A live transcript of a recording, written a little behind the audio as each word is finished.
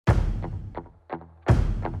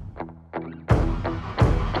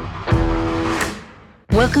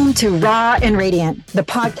Welcome to Raw and Radiant, the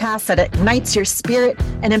podcast that ignites your spirit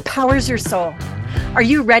and empowers your soul. Are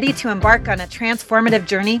you ready to embark on a transformative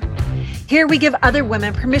journey? Here we give other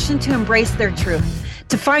women permission to embrace their truth,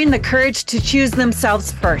 to find the courage to choose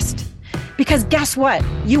themselves first. Because guess what?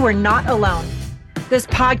 You are not alone. This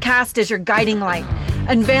podcast is your guiding light,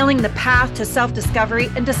 unveiling the path to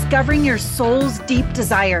self-discovery and discovering your soul's deep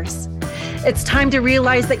desires. It's time to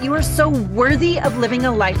realize that you are so worthy of living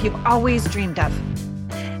a life you've always dreamed of.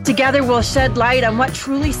 Together, we'll shed light on what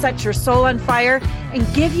truly sets your soul on fire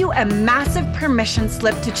and give you a massive permission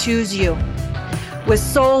slip to choose you. With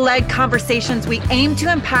soul-led conversations, we aim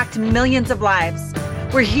to impact millions of lives.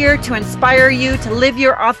 We're here to inspire you to live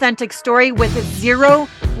your authentic story with zero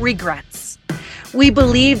regrets. We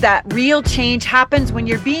believe that real change happens when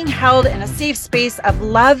you're being held in a safe space of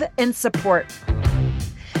love and support.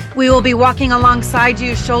 We will be walking alongside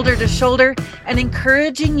you shoulder to shoulder and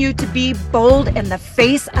encouraging you to be bold in the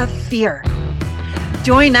face of fear.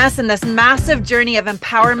 Join us in this massive journey of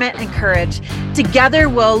empowerment and courage. Together,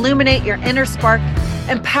 we'll illuminate your inner spark,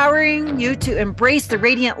 empowering you to embrace the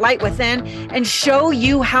radiant light within and show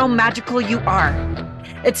you how magical you are.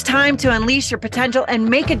 It's time to unleash your potential and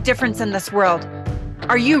make a difference in this world.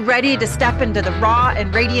 Are you ready to step into the raw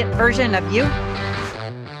and radiant version of you?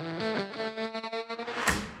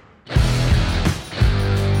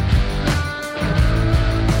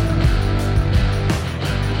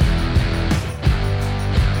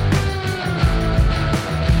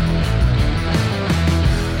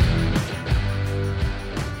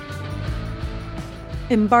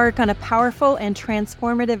 Embark on a powerful and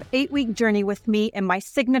transformative 8-week journey with me in my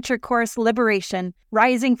signature course, Liberation,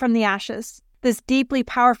 Rising from the Ashes. This deeply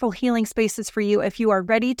powerful healing space is for you if you are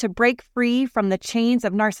ready to break free from the chains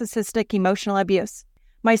of narcissistic emotional abuse.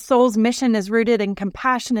 My soul's mission is rooted in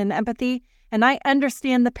compassion and empathy, and I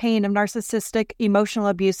understand the pain of narcissistic emotional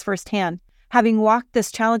abuse firsthand. Having walked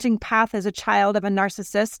this challenging path as a child of a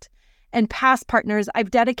narcissist and past partners,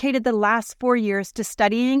 I've dedicated the last 4 years to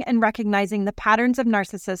studying and recognizing the patterns of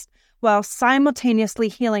narcissists while simultaneously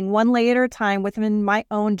healing one layer at a time within my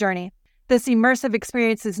own journey. This immersive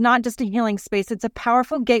experience is not just a healing space, it's a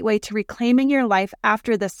powerful gateway to reclaiming your life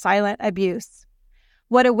after the silent abuse.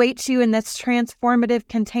 What awaits you in this transformative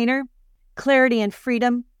container? Clarity and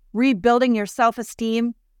freedom, rebuilding your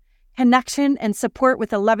self-esteem, connection and support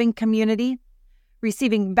with a loving community,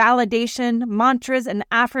 receiving validation, mantras, and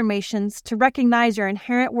affirmations to recognize your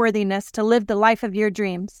inherent worthiness to live the life of your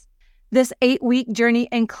dreams. This 8-week journey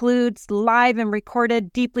includes live and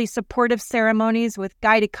recorded, deeply supportive ceremonies with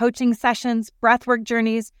guided coaching sessions, breathwork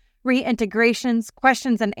journeys, reintegrations,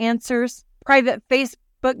 questions and answers, private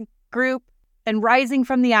Facebook group, and Rising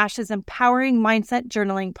from the Ashes empowering mindset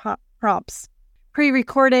journaling prompts.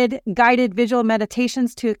 Pre-recorded guided visual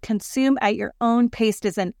meditations to consume at your own pace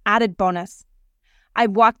is an added bonus.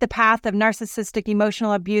 I've walked the path of narcissistic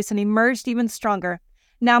emotional abuse and emerged even stronger.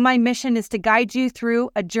 Now my mission is to guide you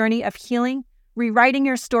through a journey of healing, rewriting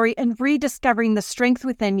your story, and rediscovering the strength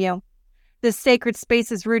within you. This sacred space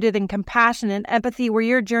is rooted in compassion and empathy where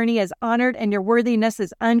your journey is honored and your worthiness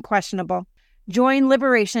is unquestionable. Join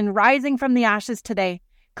Liberation, Rising from the Ashes today.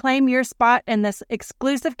 Claim your spot in this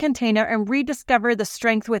exclusive container and rediscover the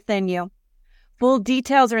strength within you. Full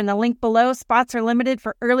details are in the link below. Spots are limited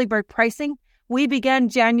for early bird pricing. We began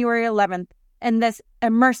January 11th, and this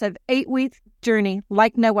immersive 8-week journey,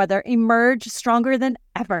 like no other, emerge stronger than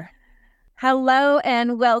ever. Hello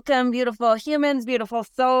and welcome, beautiful humans, beautiful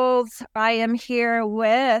souls. I am here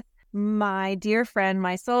with my dear friend,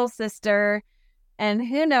 my soul sister, and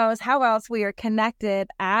who knows how else we are connected,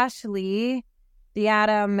 Ashley, the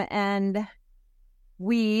Atom, and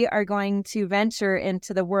we are going to venture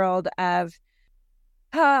into the world of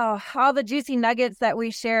all the juicy nuggets that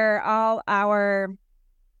we share, all our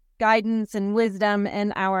guidance and wisdom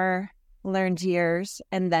in our learned years,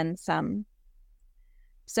 and then some.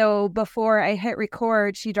 So before I hit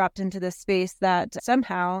record, she dropped into this space that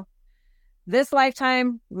somehow this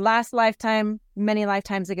lifetime, last lifetime, many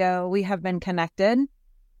lifetimes ago, we have been connected.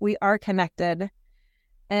 We are connected.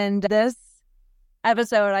 And this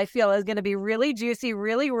episode, I feel, is going to be really juicy,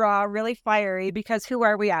 really raw, really fiery, because who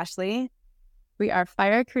are we, Ashley? We are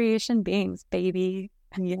fire creation beings, baby.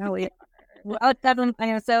 Yeah, we are. Well, Devin, I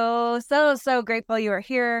am so grateful you are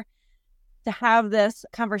here to have this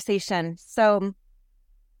conversation. So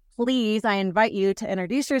please, I invite you to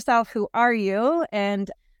introduce yourself. Who are you? And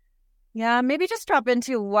maybe just drop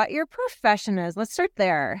into what your profession is. Let's start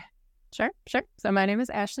there. Sure. So my name is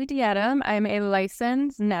Ashley Diadam. I'm a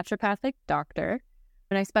licensed naturopathic doctor.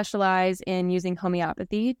 And I specialize in using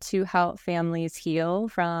homeopathy to help families heal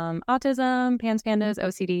from autism, PANS, PANDAS,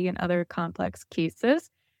 OCD, and other complex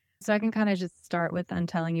cases. So I can kind of just start with then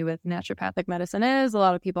telling you what naturopathic medicine is. A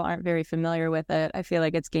lot of people aren't very familiar with it. I feel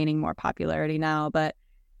like it's gaining more popularity now, but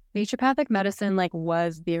naturopathic medicine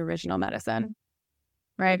was the original medicine,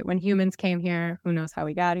 right? When humans came here, who knows how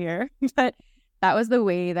we got here, but that was the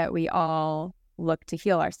way that we all look to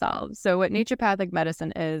heal ourselves. So what naturopathic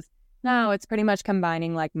medicine is now, it's pretty much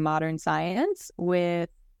combining modern science with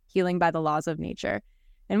healing by the laws of nature.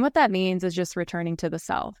 And what that means is just returning to the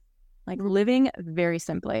self, living very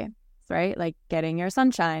simply, right? Getting your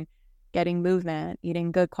sunshine, getting movement,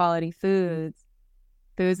 eating good quality foods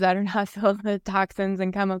that are not filled with toxins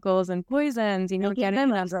and chemicals and poisons,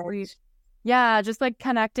 getting sleep. Yeah, just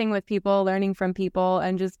connecting with people, learning from people,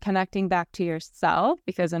 and just connecting back to yourself.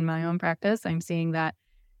 Because in my own practice, I'm seeing that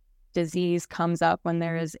disease comes up when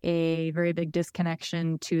there is a very big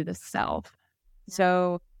disconnection to the self.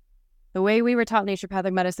 So the way we were taught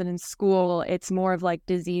naturopathic medicine in school, it's more of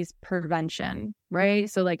disease prevention, right?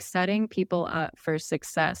 So setting people up for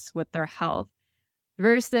success with their health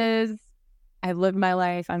versus I've lived my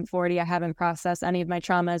life, I'm 40, I haven't processed any of my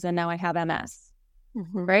traumas, and now I have MS,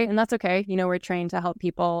 right? And that's okay. We're trained to help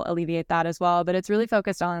people alleviate that as well, but it's really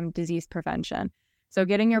focused on disease prevention. So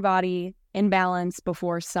getting your body in balance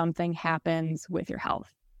before something happens with your health.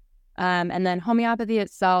 And then homeopathy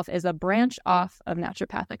itself is a branch off of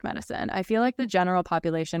naturopathic medicine. I feel like the general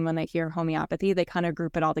population, when they hear homeopathy, they kind of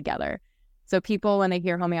group it all together. So people, when they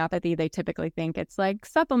hear homeopathy, they typically think it's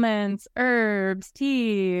supplements, herbs,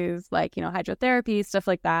 teas, hydrotherapy, stuff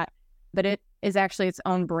like that. But it is actually its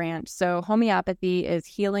own branch. So homeopathy is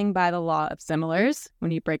healing by the law of similars.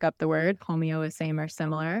 When you break up the word, homeo is same or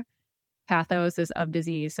similar. Pathos is of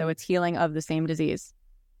disease, so it's healing of the same disease.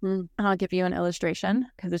 And I'll give you an illustration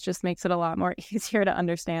because it just makes it a lot more easier to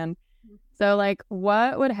understand. So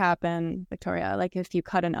what would happen, Victoria, if you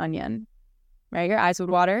cut an onion, right? Your eyes would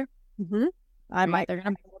water. I might a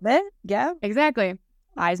little bit. Yeah, exactly.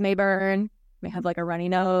 Eyes may burn, may have a runny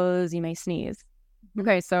nose, you may sneeze.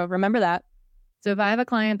 Okay, so remember that. So if I have a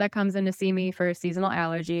client that comes in to see me for seasonal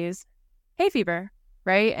allergies, hay fever,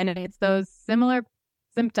 right? And it's those similar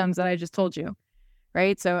symptoms that I just told you,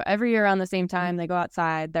 right? So every year around the same time, they go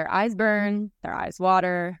outside, their eyes burn, their eyes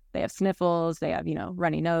water, they have sniffles, they have,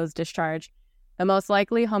 runny nose, discharge. The most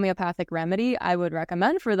likely homeopathic remedy I would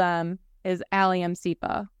recommend for them is Allium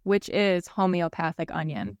cepa, which is homeopathic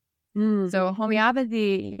onion. So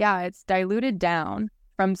homeopathy, it's diluted down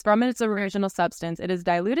from its original substance. It is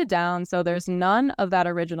diluted down, so there's none of that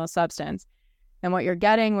original substance. And what you're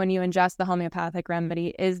getting when you ingest the homeopathic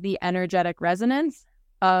remedy is the energetic resonance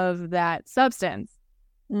of that substance.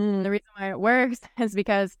 The reason why it works is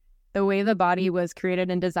because the way the body was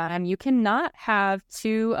created and designed, you cannot have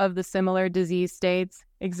two of the similar disease states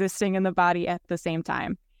existing in the body at the same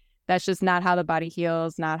time. That's just not how the body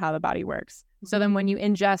heals, not how the body works. So then when you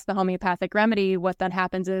ingest the homeopathic remedy, what then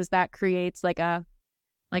happens is that creates a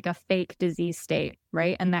fake disease state,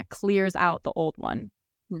 right? And that clears out the old one.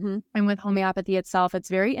 And with homeopathy itself, it's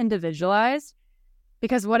very individualized.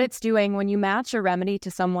 Because what it's doing when you match a remedy to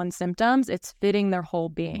someone's symptoms, it's fitting their whole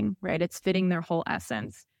being, right? It's fitting their whole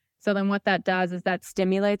essence. So then what that does is that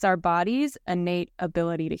stimulates our body's innate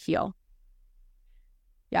ability to heal.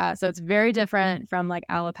 Yeah, so it's very different from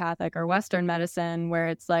allopathic or Western medicine where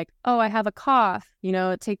it's oh, I have a cough,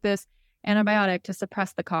 take this antibiotic to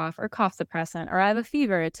suppress the cough or cough suppressant, or I have a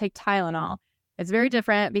fever, take Tylenol. It's very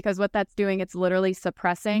different because what that's doing, it's literally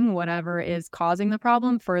suppressing whatever is causing the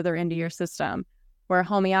problem further into your system. Where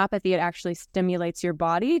homeopathy, it actually stimulates your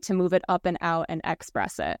body to move it up and out and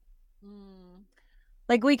express it.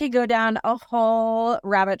 We could go down a whole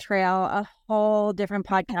rabbit trail, a whole different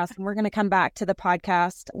podcast. And we're going to come back to the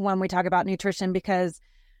podcast when we talk about nutrition because,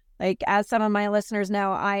 as some of my listeners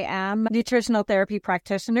know, I am a nutritional therapy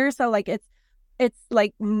practitioner. So, it's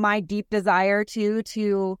my deep desire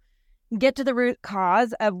to get to the root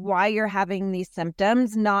cause of why you're having these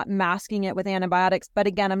symptoms, not masking it with antibiotics. But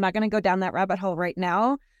again, I'm not going to go down that rabbit hole right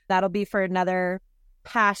now. That'll be for another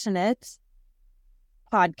passionate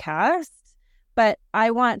podcast. But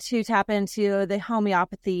I want to tap into the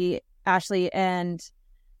homeopathy, Ashley, and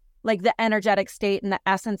the energetic state and the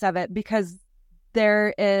essence of it, because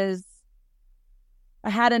I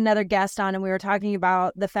had another guest on and we were talking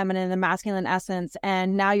about the feminine and the masculine essence.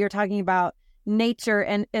 And now you're talking about nature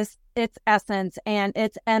and its essence and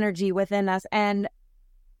its energy within us. And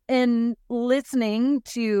in listening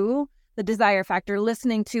to the desire factor,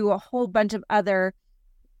 listening to a whole bunch of other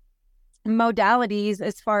modalities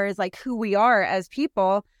as far as who we are as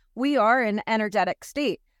people, we are in energetic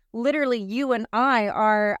state. literally you and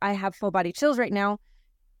I have full body chills right now.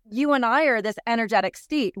 You and I are this energetic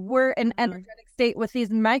state. We're an energetic state with these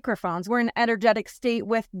microphones. We're an energetic state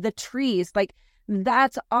with the trees. Like,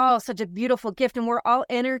 that's all such a beautiful gift, and we're all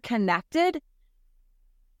interconnected.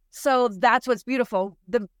 So that's what's beautiful.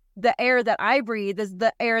 The air that I breathe is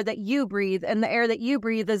the air that you breathe, and the air that you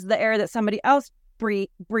breathe is the air that somebody else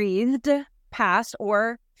breathed, past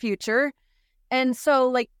or future. And so,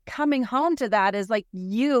 like, coming home to that is like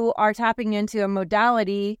you are tapping into a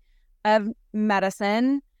modality of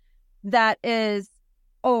medicine that is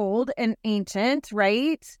old and ancient,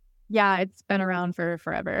 right? Yeah, it's been around for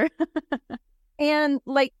forever. And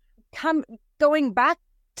like going back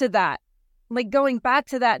to that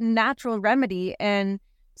natural remedy. And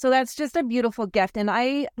so that's just a beautiful gift. And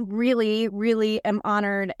I really, really am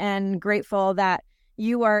honored and grateful that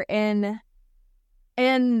you are in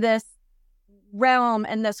this realm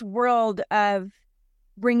and this world of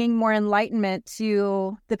bringing more enlightenment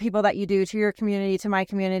to the people that you do, to your community, to my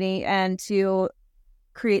community, and to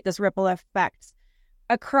create this ripple effect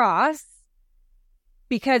across,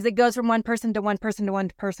 because it goes from one person to one person to one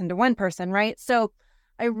person to one person, right? So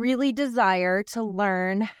I really desire to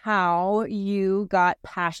learn how you got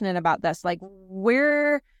passionate about this. Like,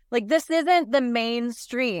 this isn't the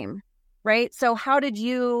mainstream, right? So how did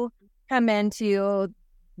you come into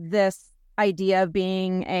this idea of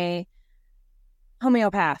being a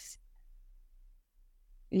homeopath?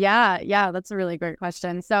 Yeah, that's a really great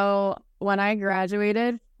question. So when I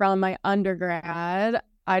graduated from my undergrad,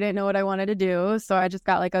 I didn't know what I wanted to do. So I just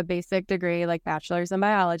got like a basic degree, like bachelor's in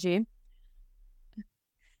biology.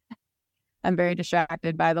 I'm very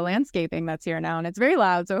distracted by the landscaping that's here now, and it's very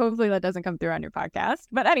loud. So hopefully that doesn't come through on your podcast.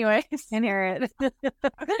 But anyways, Can hear it.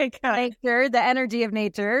 okay, good. Nature, the energy of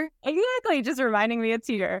nature. Exactly. Just reminding me it's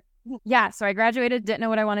here. Yeah. So I graduated, didn't know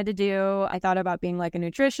what I wanted to do. I thought about being like a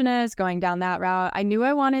nutritionist, going down that route. I knew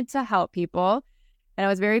I wanted to help people, and I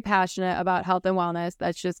was very passionate about health and wellness.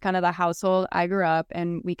 That's just kind of the household I grew up,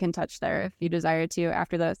 and we can touch there if you desire to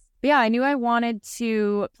after this. But yeah, I knew I wanted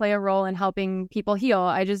to play a role in helping people heal.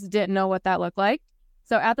 I just didn't know what that looked like.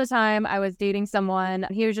 So at the time I was dating someone.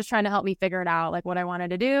 He was just trying to help me figure it out, like what I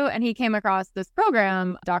wanted to do. And he came across this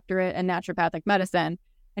program, doctorate in naturopathic medicine.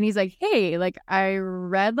 And he's like, hey, like I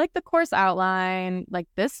read like the course outline, like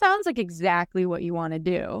this sounds like exactly what you want to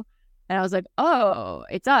do. And I was like, oh,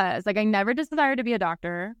 it does. Like I never desired to be a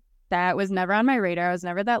doctor. That was never on my radar. I was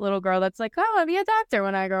never that little girl that's like, oh, I'll be a doctor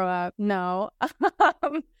when I grow up. No.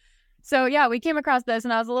 So yeah, we came across this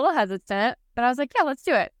and I was a little hesitant, but I was like, yeah, let's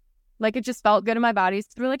do it. Like it just felt good in my body. So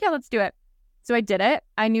we're like, yeah, let's do it. So I did it.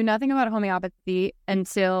 I knew nothing about homeopathy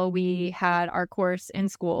until we had our course in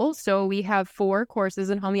school. So we have 4 courses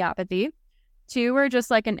in homeopathy. 2 were just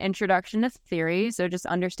like an introduction to theory. So just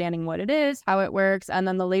understanding what it is, how it works. And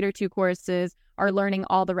then the later 2 courses are learning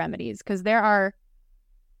all the remedies, because there are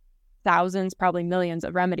thousands, probably millions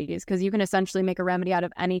of remedies, because you can essentially make a remedy out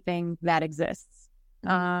of anything that exists.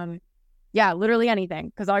 Yeah, literally anything,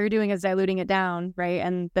 because all you're doing is diluting it down, right?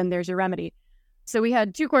 And then there's your remedy. So we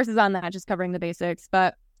had 2 courses on that, just covering the basics.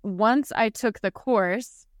 But once I took the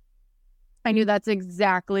course, I knew that's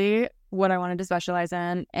exactly what I wanted to specialize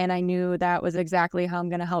in. And I knew that was exactly how I'm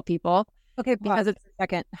going to help people. Okay, pause a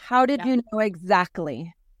second. How did you know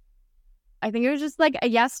exactly? I think it was just like a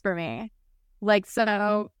yes for me. Like,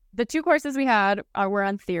 so the 2 courses we had were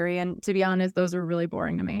on theory. And to be honest, those were really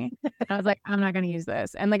boring to me. I was like, I'm not going to use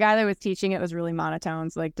this. And the guy that was teaching it was really monotone.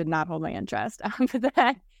 So like did not hold my interest.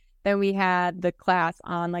 But then we had the class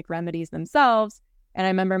on like remedies themselves. And I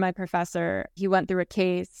remember my professor, he went through a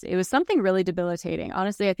case. It was something really debilitating.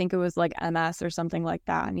 Honestly, I think it was like MS or something like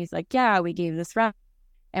that. And he's like, yeah, we gave this remedy.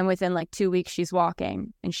 And within like 2 weeks, she's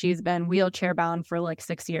walking, and she's been wheelchair bound for like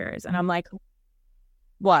 6 years. And I'm like,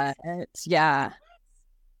 what? Yeah.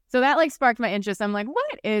 So that like sparked my interest. I'm like,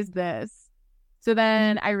 what is this? So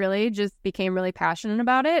then I really just became really passionate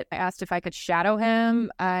about it. I asked if I could shadow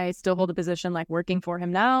him. I still hold a position like working for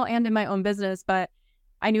him now and in my own business, but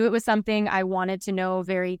I knew it was something I wanted to know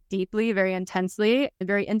very deeply, very intensely,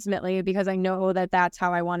 very intimately, because I know that that's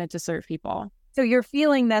how I wanted to serve people. So you're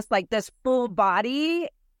feeling this like this full body,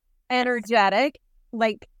 energetic,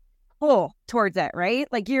 like pull towards it, right?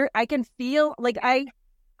 Like I can feel like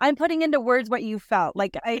I'm putting into words what you felt.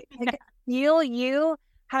 Like I can feel you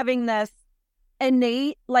having this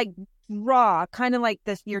innate like draw, kind of like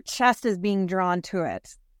this, your chest is being drawn to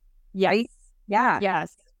it. Yes. Right? Yeah.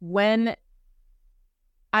 Yes. When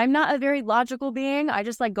I'm not a very logical being, I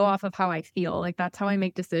just like go off of how I feel. Like that's how I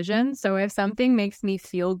make decisions. So if something makes me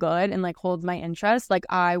feel good and like holds my interest, like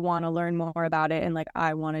I want to learn more about it and like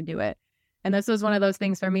I want to do it. And this was one of those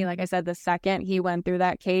things for me. Like I said, the second he went through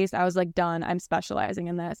that case, I was like, done. I'm specializing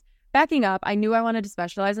in this. Backing up, I knew I wanted to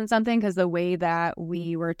specialize in something because the way that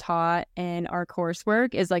we were taught in our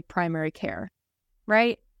coursework is like primary care,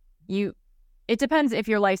 right? It depends if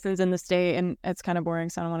you're licensed in the state, and it's kind of boring,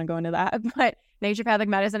 so I don't want to go into that. But naturopathic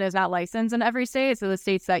medicine is not licensed in every state. So the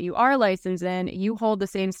states that you are licensed in, you hold the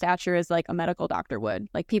same stature as like a medical doctor would.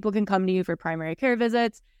 Like people can come to you for primary care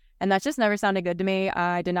visits. And that just never sounded good to me.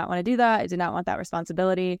 I did not want to do that. I did not want that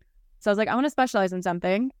responsibility. So I was like, I want to specialize in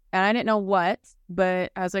something. And I didn't know what,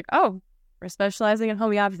 but I was like, oh, we're specializing in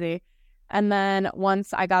homeopathy. And then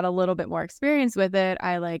once I got a little bit more experience with it,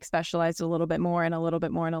 I like specialized a little bit more and a little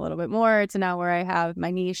bit more and a little bit more to now where I have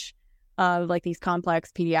my niche of like these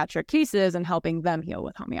complex pediatric cases and helping them heal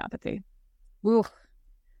with homeopathy. Ooh.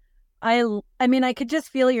 I mean, I could just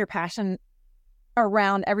feel your passion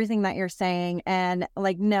around everything that you're saying, and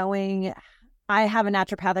like knowing I have a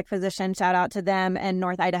naturopathic physician, shout out to them in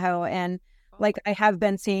North Idaho. And like I have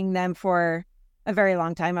been seeing them for a very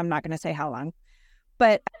long time. I'm not going to say how long,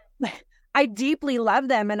 but I deeply love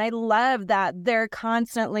them. And I love that they're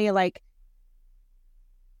constantly like,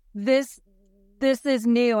 this is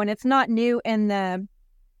new, and it's not new in the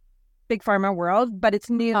big pharma world, but it's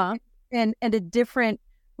new in a different,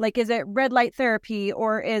 like, is it red light therapy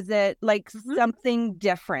or is it like something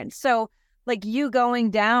different? So like you going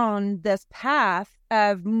down this path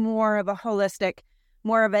of more of a holistic,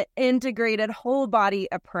 more of an integrated whole body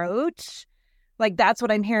approach, like that's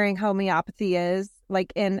what I'm hearing homeopathy is,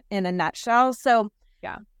 like in a nutshell. So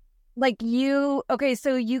yeah, like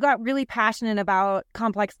so you got really passionate about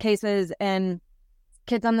complex cases and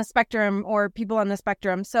kids on the spectrum or people on the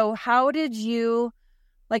spectrum. So how did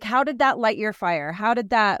that light your fire? How did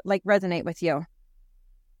that like resonate with you?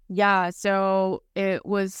 Yeah, so it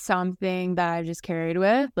was something that I just carried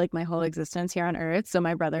with like my whole existence here on earth. So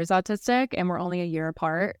my brother's autistic and we're only a year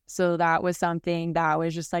apart. So that was something that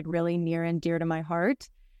was just like really near and dear to my heart.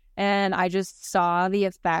 And I just saw the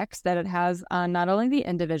effects that it has on not only the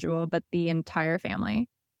individual, but the entire family.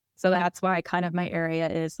 So that's why kind of my area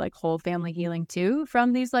is like whole family healing too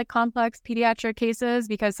from these like complex pediatric cases,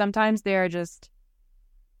 because sometimes they're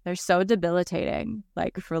so debilitating,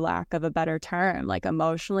 like for lack of a better term, like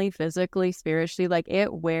emotionally, physically, spiritually, like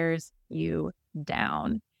it wears you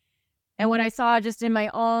down. And what I saw just in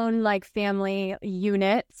my own like family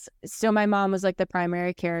units, so my mom was like the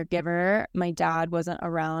primary caregiver. My dad wasn't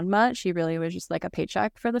around much. He really was just like a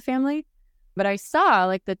paycheck for the family. But I saw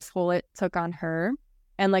like the toll it took on her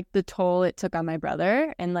and like the toll it took on my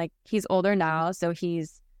brother. And like he's older now, so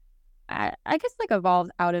he's, I guess, like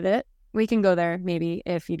evolved out of it. We can go there maybe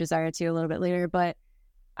if you desire to a little bit later. But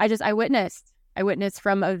I witnessed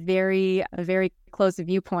from a very close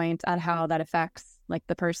viewpoint on how that affects like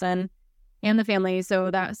the person and the family. So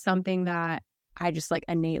that's something that I just like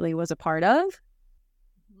innately was a part of.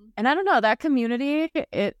 And I don't know, that community,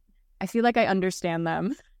 I feel like I understand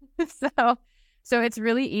them. So it's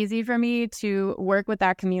really easy for me to work with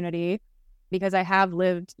that community because I have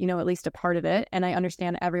lived, at least a part of it. And I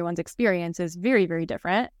understand everyone's experience is very, very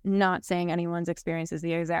different. Not saying anyone's experience is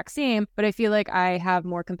the exact same, but I feel like I have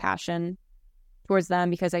more compassion towards them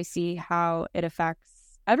because I see how it affects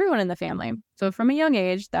everyone in the family. So from a young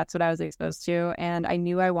age, that's what I was exposed to. And I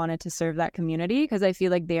knew I wanted to serve that community because I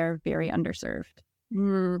feel like they are very underserved.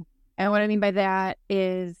 And what I mean by that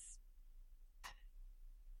is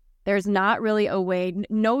there's not really a way,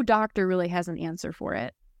 no doctor really has an answer for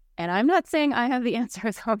it. And I'm not saying I have the answer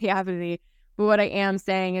as homeopathy, but what I am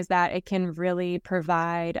saying is that it can really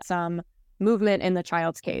provide some movement in the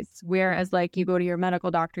child's case. Whereas like you go to your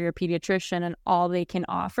medical doctor, your pediatrician, and all they can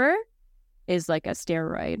offer is like a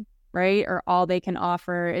steroid, right? Or all they can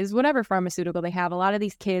offer is whatever pharmaceutical they have. A lot of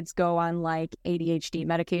these kids go on like ADHD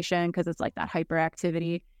medication because it's like that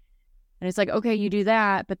hyperactivity. And it's like, okay, you do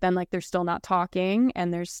that, but then like they're still not talking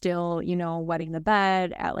and they're still, wetting the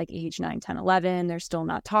bed at like age 9, 10, 11. They're still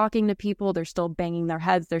not talking to people. They're still banging their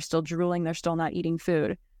heads. They're still drooling. They're still not eating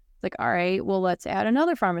food. It's like, all right, well, let's add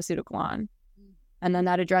another pharmaceutical on. And then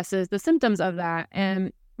that addresses the symptoms of that.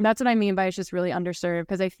 And that's what I mean by it's just really underserved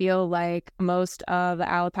because I feel like most of the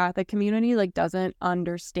allopathic community like doesn't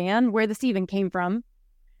understand where this even came from.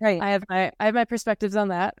 Right. I have my perspectives on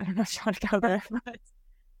that. I don't know if you want to go there, but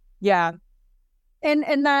yeah.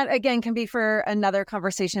 And that again can be for another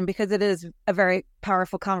conversation because it is a very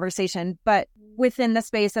powerful conversation. But within the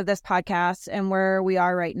space of this podcast and where we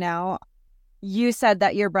are right now, you said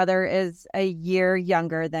that your brother is a year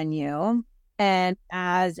younger than you. And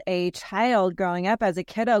as a child growing up, as a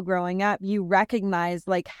kiddo growing up, you recognize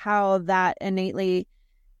like how that innately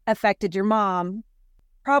affected your mom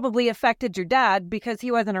probably affected your dad because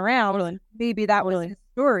he wasn't around. Totally. Maybe that was his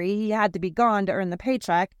story. He had to be gone to earn the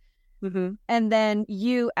paycheck. Mm-hmm. And then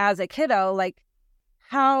you as a kiddo, like,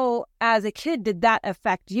 how as a kid did that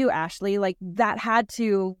affect you, Ashley? Like, that had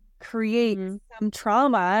to create some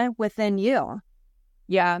trauma within you.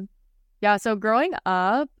 Yeah. Yeah. So growing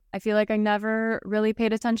up, I feel like I never really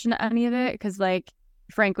paid attention to any of it because, like,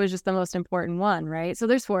 Frank was just the most important one, right? So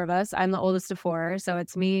there's 4 of us. I'm the oldest of 4. So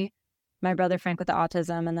it's me, my brother Frank with the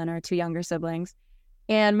autism, and then our 2 younger siblings.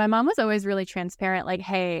 And my mom was always really transparent, like,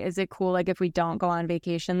 hey, is it cool, like, if we don't go on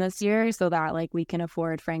vacation this year so that, like, we can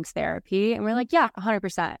afford Frank's therapy? And we're like, yeah,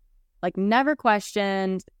 100%. Like, never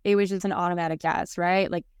questioned. It was just an automatic yes,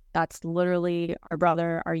 right? Like, that's literally our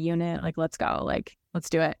brother, our unit. Like, let's go. Like, let's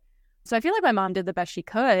do it. So I feel like my mom did the best she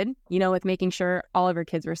could, you know, with making sure all of her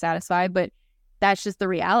kids were satisfied. But that's just the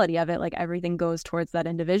reality of it. Like, everything goes towards that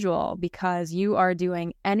individual because you are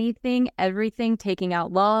doing anything, everything, taking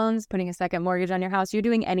out loans, putting a second mortgage on your house. You're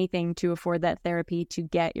doing anything to afford that therapy to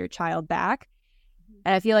get your child back.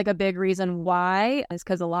 And I feel like a big reason why is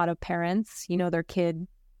because a lot of parents, you know, their kid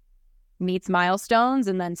meets milestones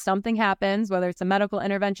and then something happens, whether it's a medical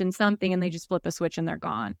intervention, something, and they just flip a switch and they're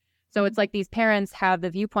gone. So it's like these parents have the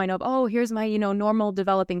viewpoint of, oh, here's my, you know, normal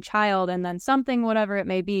developing child. And then something, whatever it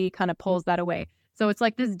may be, kind of pulls that away. So it's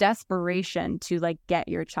like this desperation to, like, get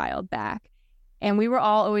your child back. And we were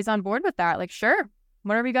all always on board with that. Like, sure,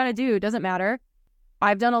 whatever you got to do, doesn't matter.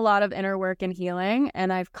 I've done a lot of inner work and healing,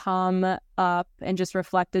 and I've come up and just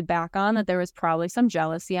reflected back on that there was probably some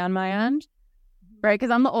jealousy on my end, right?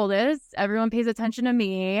 Because I'm the oldest. Everyone pays attention to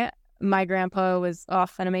me. My grandpa was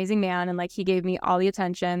an amazing man, and, like, he gave me all the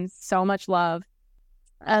attention, so much love.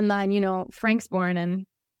 And then, you know, Frank's born and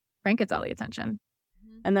Frank gets all the attention.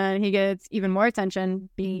 And then he gets even more attention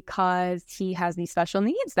because he has these special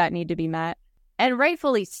needs that need to be met. And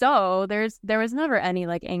rightfully so. There was never any,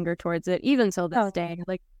 like, anger towards it, even till this day.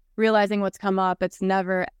 Like, realizing what's come up, it's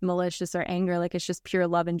never malicious or anger. Like, it's just pure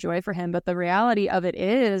love and joy for him. But the reality of it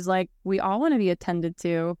is, like, we all want to be attended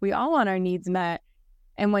to. We all want our needs met.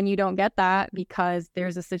 And when you don't get that because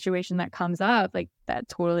there's a situation that comes up, like, that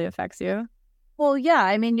totally affects you. Well, yeah.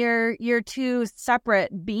 I mean, you're 2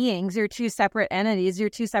 separate beings. You're 2 separate entities. You're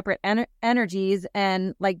 2 separate energies.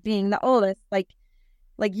 And, like, being the oldest, like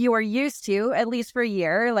you are used to, at least for a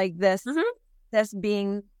year, like this, this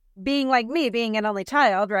being like me, being an only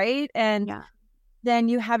child, right? And then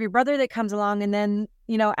you have your brother that comes along, and then,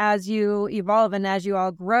 you know, as you evolve and as you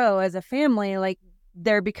all grow as a family, like,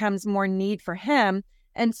 there becomes more need for him.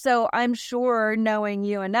 And so I'm sure, knowing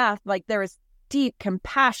you enough, like, there was deep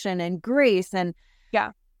compassion and grace and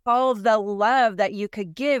all of the love that you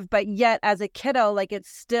could give. But yet as a kiddo, like, it's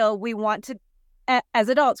still, we want to, as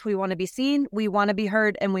adults, we want to be seen, we want to be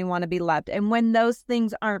heard, and we want to be loved. And when those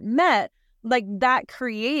things aren't met, like, that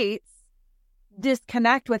creates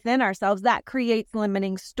disconnect within ourselves. That creates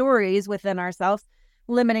limiting stories within ourselves,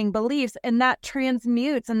 limiting beliefs, and that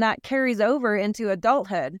transmutes and that carries over into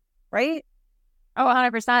adulthood, right? Oh,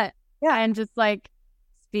 100%. Yeah. And just, like,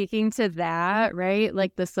 speaking to that, right?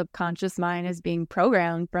 Like, the subconscious mind is being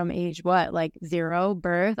programmed from age, what, like 0,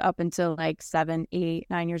 birth, up until, like, 7, 8,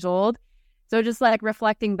 9 years old. So just, like,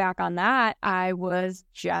 reflecting back on that, I was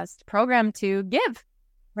just programmed to give.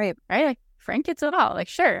 Right. Like, Frank gets it all. Like,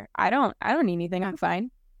 sure, I don't need anything. I'm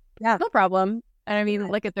fine. Yeah. No problem. And I mean,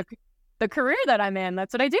 look at the career that I'm in.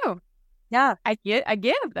 That's what I do. Yeah. I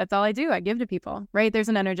give. That's all I do. I give to people, right? There's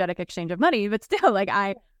an energetic exchange of money, but still, like,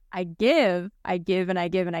 I give, and I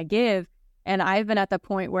give, and I give. And I've been at the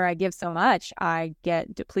point where I give so much, I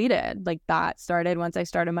get depleted. Like, that started once I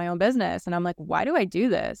started my own business. And I'm like, why do I do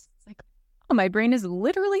this? It's like, oh, my brain is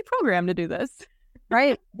literally programmed to do this.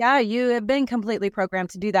 Right. Yeah. You have been completely programmed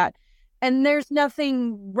to do that. And there's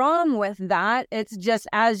nothing wrong with that. It's just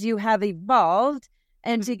as you have evolved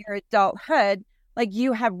into your adulthood, like,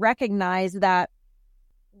 you have recognized that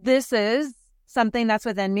this is something that's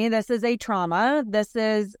within me. This is a trauma. This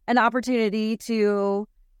is an opportunity to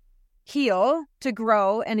heal, to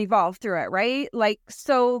grow and evolve through it, right? Like,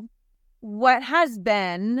 so what has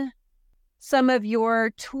been some of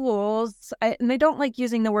your tools, and I don't like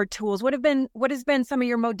using the word tools, what has been some of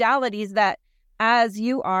your modalities that, as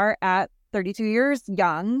you are at 32 years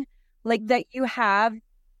young, like, that you have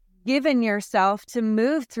given yourself to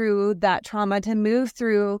move through that trauma, to move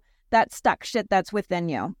through that stuck shit that's within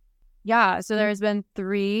you? Yeah. So there's been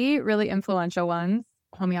 3 really influential ones.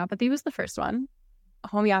 Homeopathy was the first one.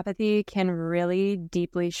 Homeopathy can really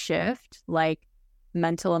deeply shift, like,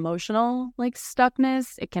 mental, emotional, like,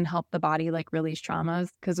 stuckness. It can help the body, like, release traumas.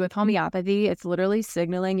 Because with homeopathy, it's literally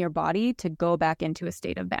signaling your body to go back into a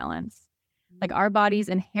state of balance. Like our bodies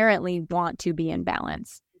inherently want to be in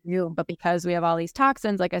balance. But because we have all these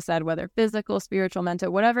toxins, like I said, whether physical, spiritual,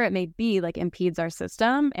 mental, whatever it may be, like impedes our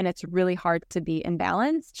system. And it's really hard to be in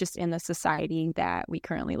balance just in the society that we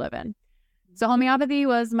currently live in. So homeopathy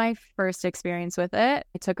was my first experience with it.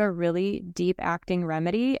 I took a really deep acting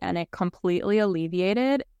remedy and it completely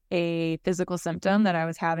alleviated a physical symptom that I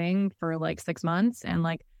was having for like 6 months, and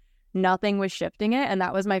like nothing was shifting it. And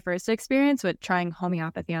that was my first experience with trying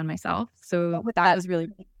homeopathy on myself. So that was really,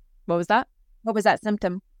 what was that? What was that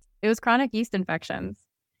symptom? It was chronic yeast infections.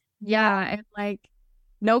 Yeah. And like,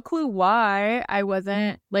 no clue why I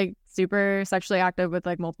wasn't like super sexually active with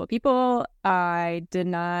like multiple people. I did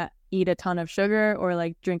not eat a ton of sugar or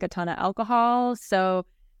like drink a ton of alcohol. So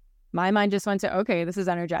my mind just went to, okay, this is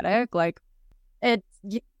energetic. Like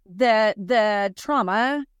the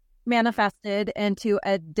trauma manifested into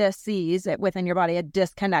a disease within your body, a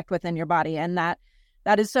disconnect within your body. And that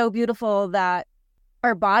is so beautiful that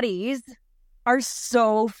our bodies are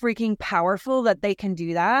so freaking powerful that they can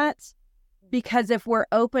do that. Because if we're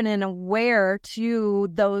open and aware to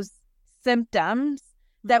those symptoms,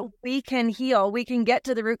 that we can heal, we can get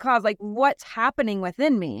to the root cause, like what's happening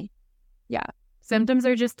within me. Yeah. Symptoms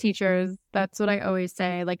are just teachers. That's what I always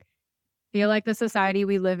say. Like, feel like the society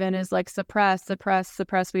we live in is like suppress.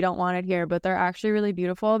 We don't want it here. But they're actually really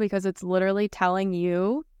beautiful because it's literally telling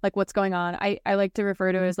you like what's going on. I like to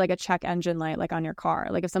refer to it as like a check engine light, like on your car.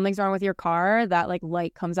 Like if something's wrong with your car, that like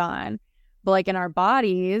light comes on. But like in our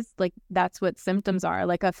bodies, like that's what symptoms are.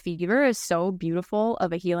 Like a fever is so beautiful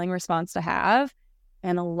of a healing response to have.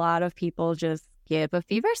 And a lot of people just give a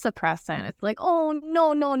fever suppressant. It's like, oh,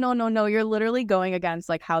 no. You're literally going against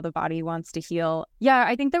like how the body wants to heal. Yeah,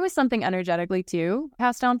 I think there was something energetically too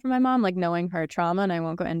passed down from my mom, like knowing her trauma. And I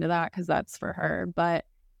won't go into that because that's for her. But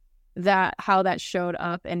that how that showed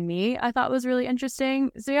up in me, I thought was really interesting.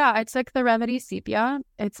 So yeah, I took the remedy sepia.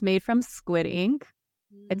 It's made from squid ink.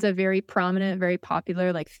 It's a very prominent, very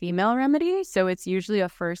popular like female remedy. So it's usually a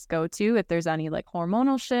first go-to if there's any like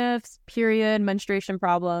hormonal shifts, period, menstruation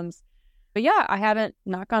problems. But yeah, I haven't,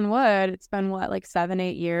 knock on wood, it's been what, like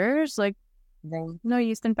 7-8 years, like no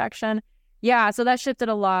yeast infection. Yeah, so that shifted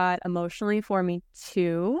a lot emotionally for me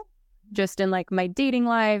too, just in like my dating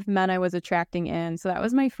life, men I was attracting in. So that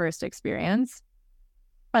was my first experience.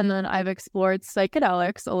 And then I've explored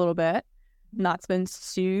psychedelics a little bit. And that's been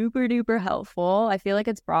super duper helpful. I feel like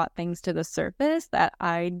it's brought things to the surface that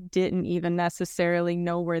I didn't even necessarily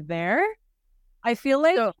know were there. I feel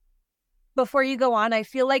like, before you go on, I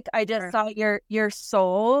feel like I just saw your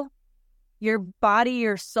soul, your body,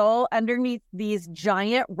 your soul underneath these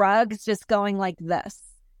giant rugs just going like this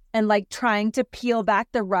and like trying to peel back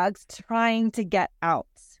the rugs, trying to get out.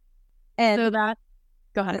 And so that,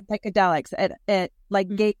 go ahead. Psychedelics, it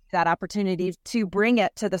like gave that opportunity to bring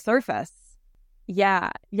it to the surface. Yeah.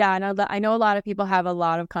 I know a lot of people have a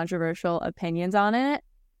lot of controversial opinions on it.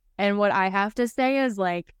 And what I have to say is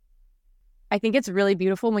like, I think it's really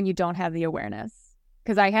beautiful when you don't have the awareness,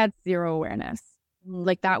 because I had zero awareness.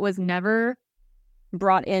 Like that was never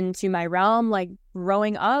brought into my realm. Like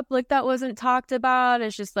growing up, like that wasn't talked about.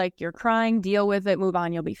 It's just like, you're crying, deal with it, move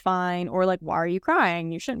on, you'll be fine. Or like, why are you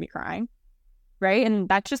crying? You shouldn't be crying. Right. And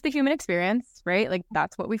that's just the human experience, right? Like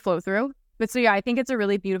that's what we flow through. But so yeah, I think it's a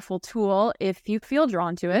really beautiful tool if you feel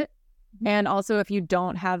drawn to it. And also if you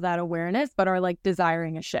don't have that awareness, but are like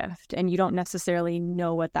desiring a shift and you don't necessarily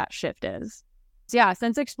know what that shift is. So yeah,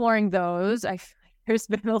 since exploring those, there's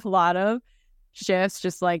been a lot of shifts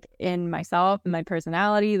just like in myself and my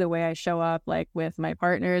personality, the way I show up like with my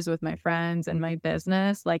partners, with my friends and my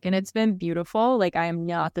business. Like, and it's been beautiful. Like I am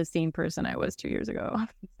not the same person I was 2 years ago.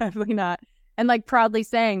 Definitely not. And like proudly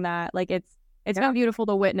saying that, like it's been beautiful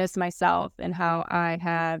to witness myself and how I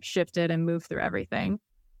have shifted and moved through everything.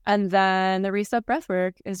 And then the reset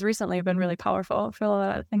breathwork has recently been really powerful for a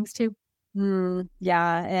lot of things too.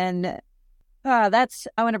 Yeah. And I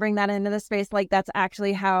want to bring that into the space. Like that's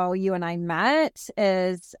actually how you and I met.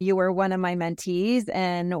 Is you were one of my mentees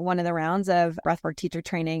in one of the rounds of breathwork teacher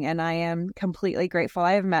training. And I am completely grateful.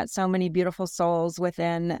 I have met so many beautiful souls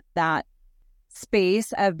within that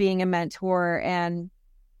space of being a mentor, and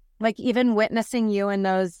like even witnessing you in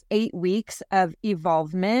those 8 weeks of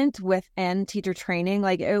evolvement within teacher training,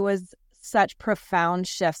 like it was such profound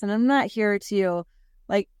shifts. And I'm not here to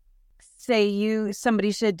like say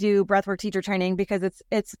somebody should do breathwork teacher training because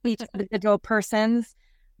it's each individual person's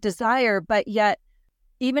desire. But yet,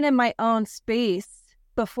 even in my own space,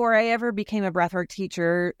 before I ever became a breathwork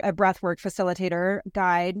teacher, a breathwork facilitator,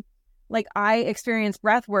 guide, like I experienced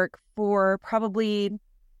breathwork for probably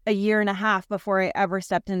a year and a half before I ever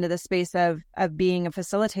stepped into the space of being a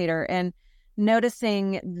facilitator, and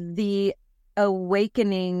noticing the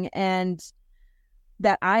awakening, and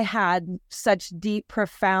that I had such deep,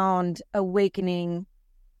 profound awakening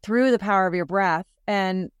through the power of your breath.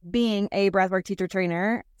 And being a breathwork teacher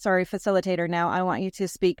trainer, facilitator now, I want you to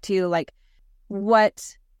speak to like what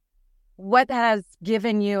has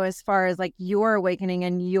given you as far as like your awakening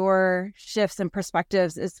and your shifts and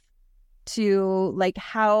perspectives is to like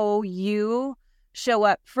how you show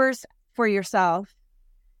up first for yourself,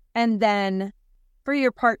 and then for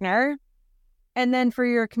your partner, and then for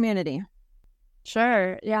your community.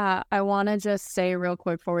 Sure. Yeah. I want to just say real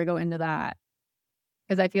quick before we go into that,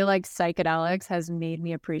 because I feel like psychedelics has made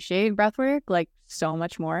me appreciate breathwork like so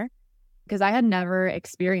much more, because I had never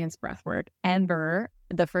experienced breathwork ever.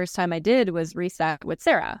 The first time I did was Reset with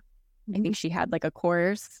Sarah. I think she had like a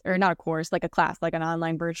course, or not a course, like a class, like an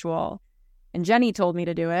online virtual. And Jenny told me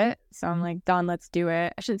to do it. So I'm like, Dawn, let's do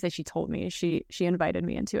it. I shouldn't say she told me. She invited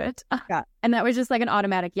me into it. Yeah. And that was just like an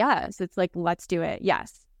automatic yes. It's like, let's do it.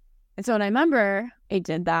 Yes. And so when I remember I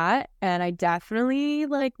did that, and I definitely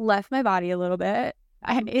like left my body a little bit.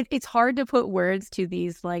 It's hard to put words to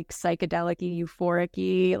these like psychedelic-y,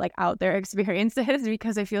 euphoric-y, like out there experiences,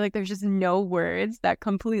 because I feel like there's just no words that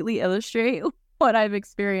completely illustrate what I've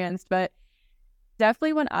experienced. But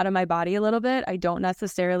definitely went out of my body a little bit. I don't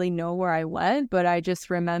necessarily know where I went, but I just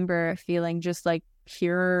remember feeling just like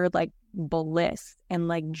pure like bliss and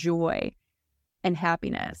like joy and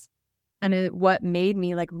happiness. And what made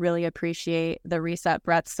me like really appreciate the Reset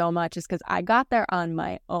breath so much is because I got there on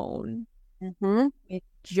my own. It's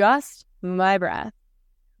just my breath.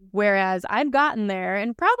 Whereas I've gotten there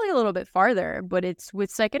and probably a little bit farther, but it's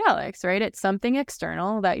with psychedelics, right? It's something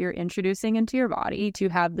external that you're introducing into your body to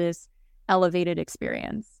have this elevated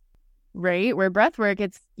experience, right? Where breath work,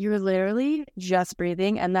 you're literally just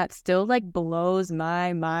breathing, and that still like blows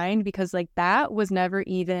my mind, because like that was never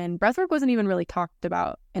even, breath work wasn't even really talked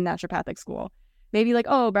about in naturopathic school. Maybe like,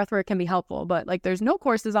 oh, breath work can be helpful, but like there's no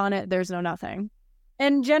courses on it, there's no nothing.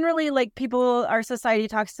 And generally, like our society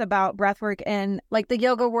talks about breathwork in like the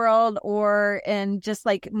yoga world or in just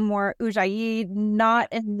like more ujjayi, not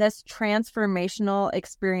in this transformational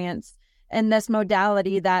experience, in this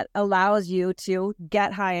modality that allows you to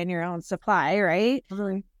get high in your own supply, right?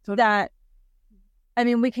 Totally. That, I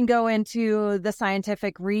mean, we can go into the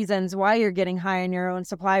scientific reasons why you're getting high in your own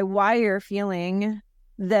supply, why you're feeling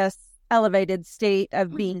this elevated state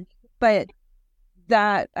of being, but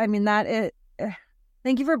that, I mean, that it.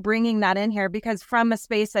 Thank you for bringing that in here, because from a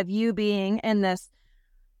space of you being in this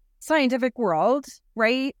scientific world,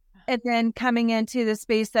 right? And then coming into the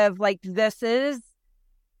space of like, this is,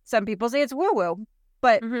 some people say it's woo-woo,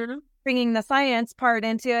 but bringing the science part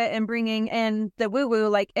into it and bringing in the woo-woo,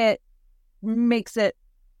 like it makes it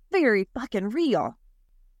very fucking real.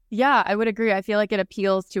 Yeah, I would agree. I feel like it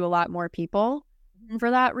appeals to a lot more people.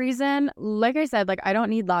 For that reason, like I said, like I don't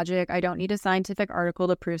need logic. I don't need a scientific article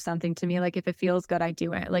to prove something to me. Like if it feels good, I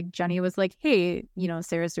do it. Like Jenny was like, hey,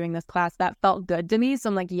 Sarah's doing this class. That felt good to me. So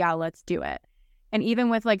I'm like, yeah, let's do it. And even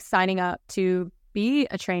with like signing up to be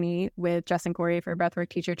a trainee with Jess and Corey for breathwork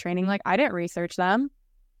teacher training, like I didn't research them.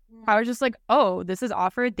 I was just like, oh, this is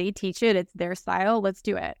offered. They teach it. It's their style. Let's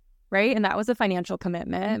do it. Right. And that was a financial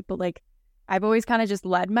commitment. But like, I've always kind of just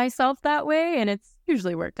led myself that way, and it's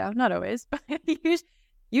usually worked out. Not always, but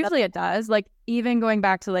usually it does. Like even going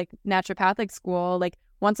back to like naturopathic school, like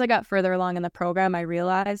once I got further along in the program, I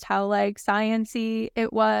realized how like sciencey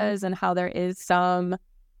it was, and how there is some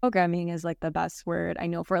programming is like the best word I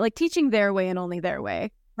know for it. Like teaching their way and only their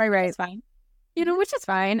way. Right. It's fine. Which is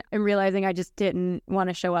fine. I'm realizing I just didn't want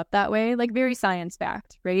to show up that way, like very science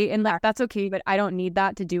backed, right? And like, that's okay, but I don't need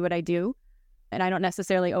that to do what I do. And I don't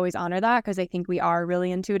necessarily always honor that, because I think we are really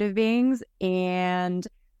intuitive beings, and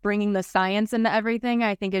bringing the science into everything,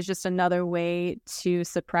 I think, is just another way to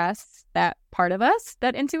suppress that part of us,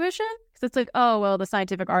 that intuition. Because it's like, oh, well, the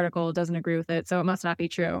scientific article doesn't agree with it, so it must not be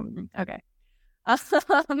true. Okay.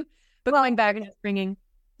 But going back and just bringing.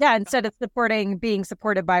 Yeah, instead of being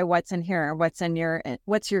supported by what's in here,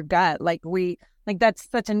 what's your gut. Like that's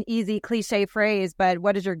such an easy cliche phrase, but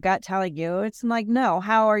what is your gut telling you? It's like, no,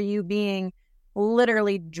 how are you being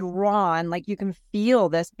literally drawn? Like you can feel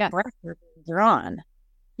this breath drawn.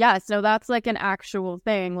 Yeah, so that's like an actual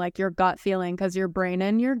thing, like your gut feeling, because your brain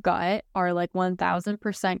and your gut are like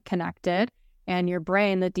 1000% connected. And your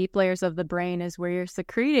brain, the deep layers of the brain, is where you're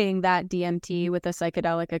secreting that DMT with a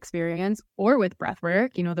psychedelic experience or with breath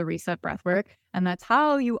work, the Reset breath work. And that's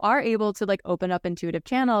how you are able to like open up intuitive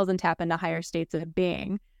channels and tap into higher states of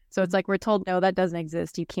being. So it's like we're told, no, that doesn't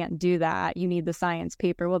exist. You can't do that. You need the science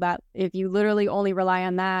paper. Well, that if you literally only rely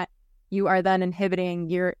on that, you are then inhibiting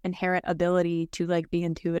your inherent ability to like be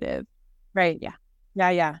intuitive. Right.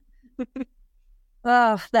 Yeah.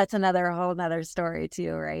 Oh, that's another whole nother story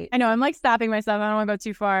too, right? I know, I'm like stopping myself. I don't want to go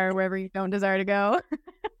too far wherever you don't desire to go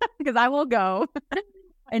because I will go.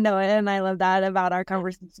 I know it, and I love that about our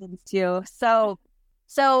conversations too. So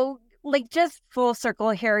like just full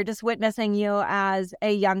circle here, just witnessing you as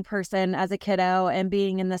a young person, as a kiddo, and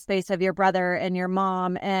being in the space of your brother and your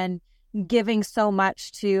mom, and giving so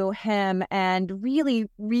much to him, and really,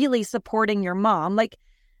 really supporting your mom. Like,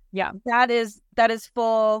 Yeah. that is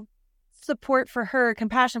full support for her,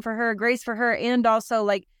 compassion for her, grace for her, and also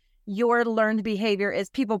like your learned behavior is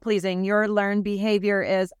people pleasing. Your learned behavior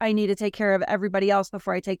is I need to take care of everybody else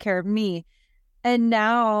before I take care of me. And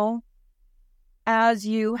now, as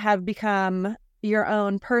you have become your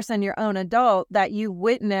own person, your own adult, that you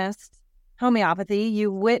witnessed homeopathy,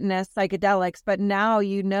 you witnessed psychedelics, but now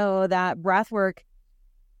you know that breath work,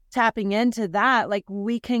 tapping into that, like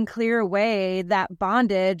we can clear away that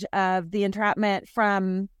bondage of the entrapment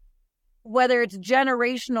from whether it's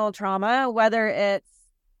generational trauma, whether it's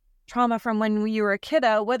trauma from when you were a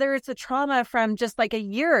kiddo, whether it's a trauma from just like a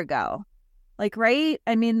year ago. Like, right?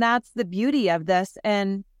 I mean, that's the beauty of this.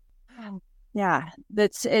 And yeah,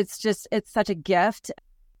 it's such a gift.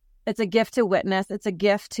 It's a gift to witness. It's a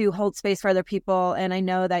gift to hold space for other people. And I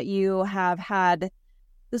know that you have had,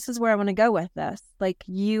 this is where I want to go with this. Like,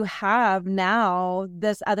 you have now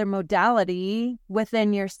this other modality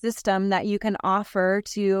within your system that you can offer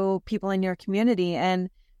to people in your community. And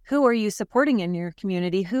who are you supporting in your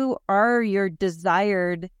community? Who are your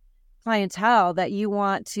desired clientele that you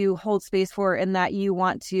want to hold space for and that you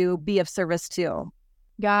want to be of service to?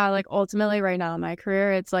 Yeah, like ultimately right now in my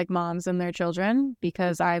career, it's like moms and their children,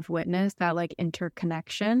 because I've witnessed that like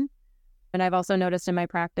interconnection. And I've also noticed in my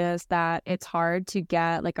practice that it's hard to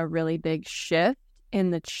get like a really big shift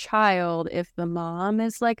in the child if the mom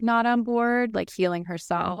is like not on board, like healing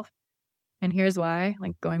herself. And here's why,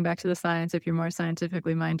 like going back to the science, if you're more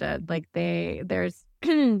scientifically minded, like there's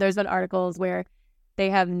there's been articles where they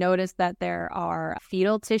have noticed that there are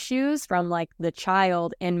fetal tissues from like the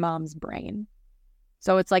child in mom's brain.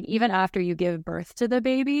 So it's like even after you give birth to the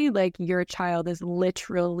baby, like your child is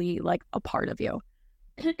literally like a part of you.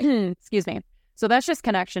 Excuse me. So that's just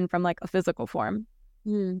connection from like a physical form.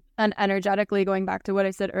 And energetically, going back to what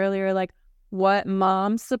I said earlier, like what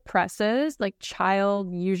mom suppresses, like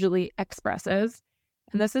child usually expresses.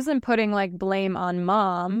 And this isn't putting like blame on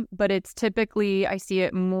mom, but it's typically, I see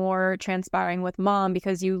it more transpiring with mom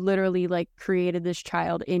because you literally like created this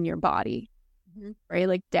child in your body. Right?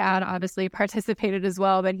 Like dad obviously participated as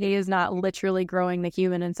well, but he is not literally growing the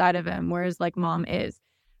human inside of him, whereas like mom is.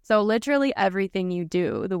 So literally everything you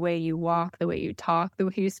do, the way you walk, the way you talk, the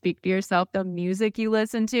way you speak to yourself, the music you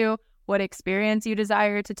listen to, what experience you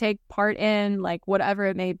desire to take part in, like whatever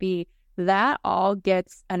it may be, that all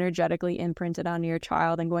gets energetically imprinted onto your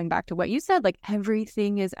child. And going back to what you said, like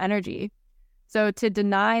everything is energy. So to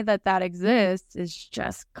deny that that exists is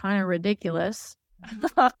just kind of ridiculous,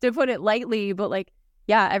 to put it lightly. But like,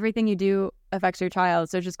 yeah, everything you do affects your child.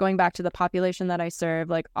 So just going back to the population that I serve,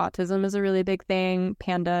 like autism is a really big thing.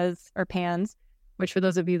 PANDAS or PANS, which for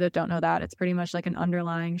those of you that don't know that, it's pretty much like an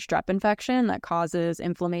underlying strep infection that causes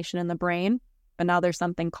inflammation in the brain. But now there's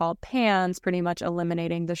something called PANS, pretty much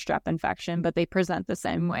eliminating the strep infection, but they present the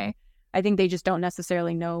same way. I think they just don't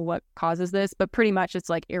necessarily know what causes this, but pretty much it's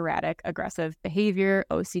like erratic, aggressive behavior,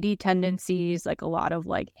 OCD tendencies, like a lot of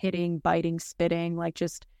like hitting, biting, spitting, like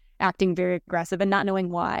just acting very aggressive and not knowing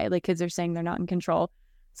why. Like kids are saying they're not in control.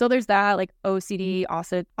 So there's that, like OCD,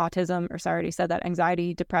 autism, or sorry, I already said that,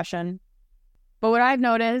 anxiety, depression. But what I've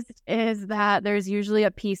noticed is that there's usually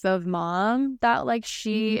a piece of mom that like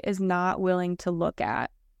she is not willing to look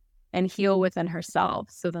at and heal within herself.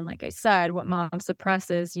 So then, like I said, what mom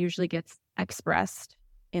suppresses usually gets expressed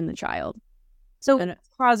in the child. So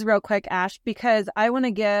pause real quick, Ash, because I want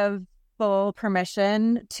to give full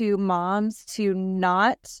permission to moms to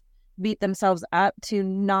not beat themselves up, to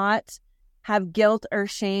not have guilt or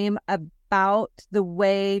shame about the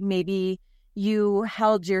way maybe you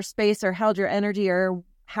held your space or held your energy or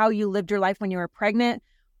how you lived your life when you were pregnant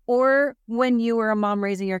or when you were a mom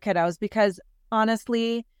raising your kiddos. Because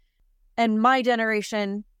honestly, in my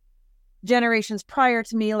generation, generations prior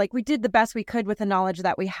to me, like we did the best we could with the knowledge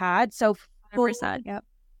that we had. So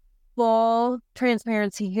full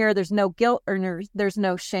transparency here. There's no guilt or there's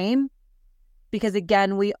no shame. Because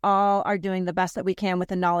again, we all are doing the best that we can with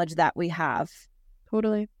the knowledge that we have.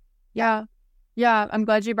 Totally. Yeah. Yeah. I'm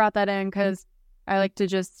glad you brought that in because I like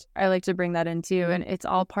to bring that in too. And it's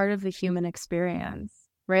all part of the human experience,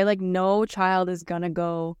 right? Like no child is going to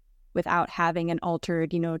go without having an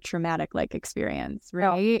altered, traumatic like experience,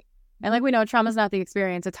 right? No. And like we know, trauma is not the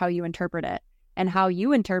experience. It's how you interpret it. And how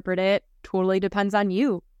you interpret it totally depends on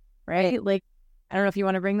you, right? Like, I don't know if you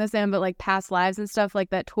want to bring this in, but like past lives and stuff like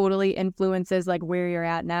that totally influences like where you're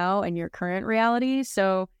at now and your current reality.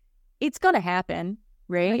 So it's going to happen,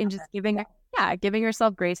 right? And just giving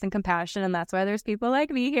yourself grace and compassion. And that's why there's people like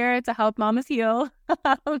me here to help mamas heal.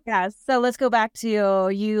 Yes. So let's go back to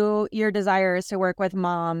your desire is to work with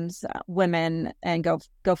moms, women, and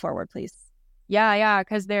go forward, please. Yeah.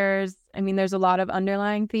 Because there's a lot of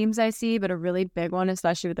underlying themes I see, but a really big one,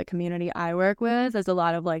 especially with the community I work with, is a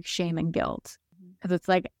lot of like shame and guilt. Because it's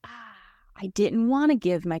like, I didn't want to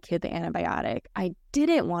give my kid the antibiotic. I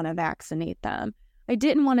didn't want to vaccinate them. I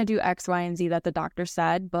didn't want to do X, Y, and Z that the doctor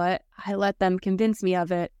said, but I let them convince me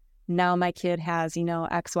of it. Now my kid has,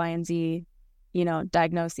 X, Y, and Z,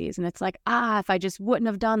 diagnoses. And it's like, if I just wouldn't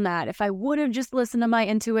have done that, if I would have just listened to my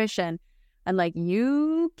intuition. And like,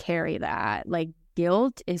 you carry that. Like,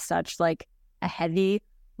 guilt is such like a heavy,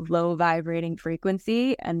 low vibrating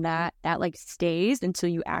frequency, and that like stays until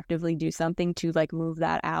you actively do something to like move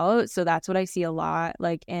that out. So that's what I see a lot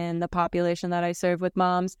like in the population that I serve with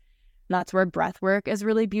moms. And that's where breath work is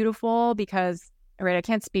really beautiful because, right, I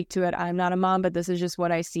can't speak to it. I'm not a mom, but this is just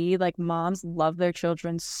what I see. Like, moms love their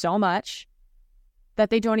children so much that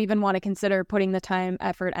they don't even want to consider putting the time,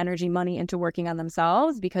 effort, energy, money into working on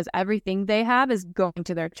themselves because everything they have is going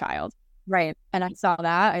to their child. Right. And I saw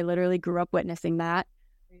that. I literally grew up witnessing that.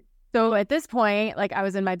 So at this point, like, I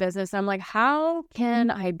was in my business, and I'm like, how can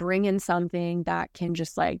I bring in something that can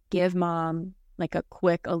just like give mom like a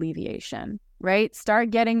quick alleviation, right?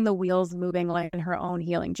 Start getting the wheels moving like in her own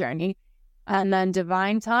healing journey. And then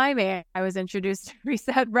divine timing, I was introduced to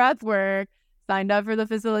reset breath work, signed up for the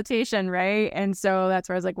facilitation, right? And so that's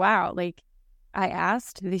where I was like, wow, like I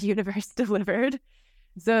asked, the universe delivered.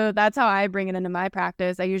 So that's how I bring it into my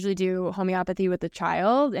practice. I usually do homeopathy with the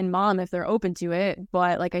child and mom if they're open to it.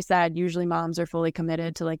 But like I said, usually moms are fully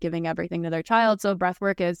committed to like giving everything to their child. So breath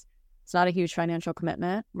work it's not a huge financial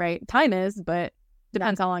commitment, right? Time is, but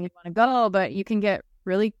depends how long you want to go. But you can get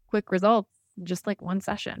really quick results just like one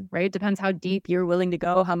session, right? Depends how deep you're willing to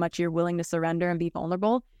go, how much you're willing to surrender and be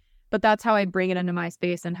vulnerable. But that's how I bring it into my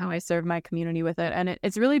space and how I serve my community with it. And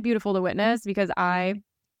it's really beautiful to witness because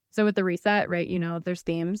so with the reset, right, there's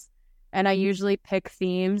themes. And I usually pick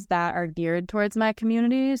themes that are geared towards my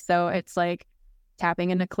community. So it's like tapping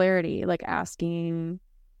into clarity, like asking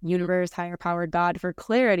universe, higher power, God for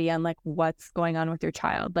clarity on like what's going on with your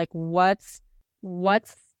child. Like what's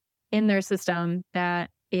in their system that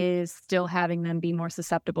is still having them be more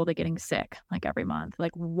susceptible to getting sick like every month.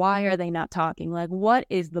 Like, why are they not talking? Like, what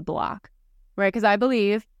is the block? Right? Because I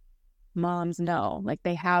believe moms know, like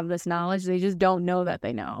they have this knowledge, they just don't know that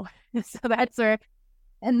they know. So that's where.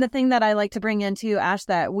 And the thing that I like to bring into Ash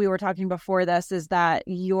that we were talking before this is that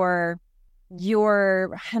your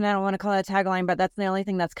and I don't want to call it a tagline, but that's the only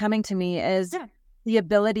thing that's coming to me is the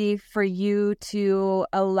ability for you to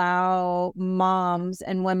allow moms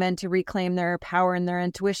and women to reclaim their power and their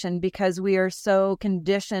intuition because we are so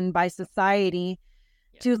conditioned by society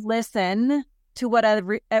to listen to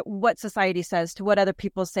what society says, to what other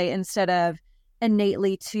people say, instead of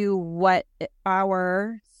innately to what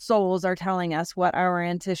our souls are telling us, what our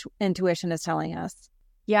intuition is telling us.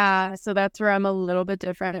 Yeah, so that's where I'm a little bit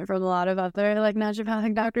different from a lot of other like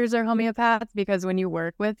naturopathic doctors or homeopaths because when you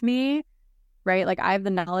work with me, right, like I have the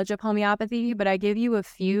knowledge of homeopathy, but I give you a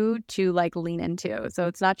few to like lean into. So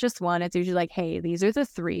it's not just one, it's usually like, hey, these are the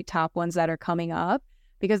 3 top ones that are coming up.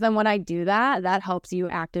 Because then when I do that, that helps you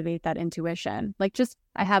activate that intuition. Like just,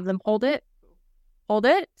 I have them hold it,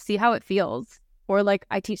 see how it feels. Or like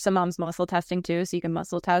I teach some moms muscle testing too. So you can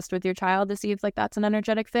muscle test with your child to see if like that's an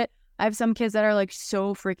energetic fit. I have some kids that are like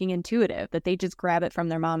so freaking intuitive that they just grab it from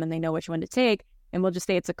their mom and they know which one to take. And we'll just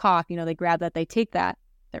say it's a cough, they grab that, they take that,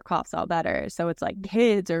 their cough's all better. So it's like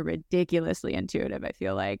kids are ridiculously intuitive, I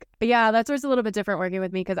feel like. But yeah, that's where it's a little bit different working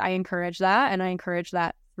with me because I encourage that and I encourage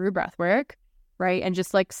that through breath work. Right. And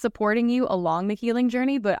just like supporting you along the healing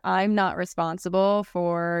journey, but I'm not responsible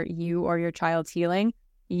for you or your child's healing.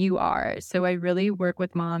 You are. So I really work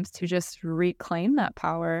with moms to just reclaim that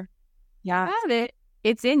power. Yeah. You have it.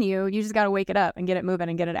 It's in you. You just got to wake it up and get it moving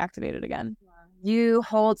and get it activated again. You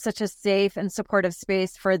hold such a safe and supportive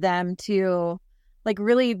space for them to like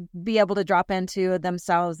really be able to drop into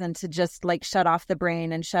themselves and to just like shut off the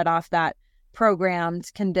brain and shut off that programmed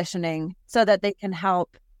conditioning so that they can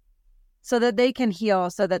help. So that they can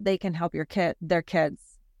heal, so that they can help their kids.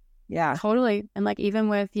 Yeah. Totally. And like even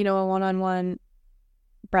with, a one-on-one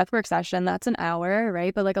breathwork session, that's an hour,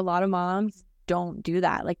 right? But like a lot of moms don't do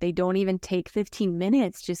that. Like they don't even take 15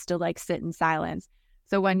 minutes just to like sit in silence.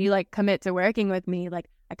 So when you like commit to working with me, like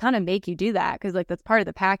I kind of make you do that because like that's part of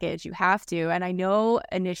the package. You have to. And I know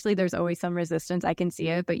initially there's always some resistance. I can see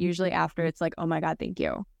it, but usually after it's like, oh my God, thank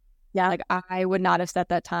you. Yeah. Like I would not have set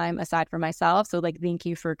that time aside for myself. So like, thank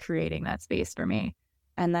you for creating that space for me.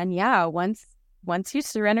 And then, yeah, once you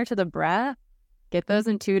surrender to the breath, get those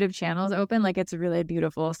intuitive channels open, like it's really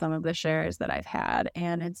beautiful, some of the shares that I've had.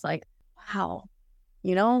 And it's like, wow,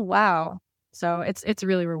 wow. So it's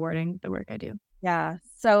really rewarding, the work I do. Yeah.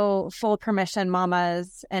 So full permission,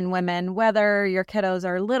 mamas and women, whether your kiddos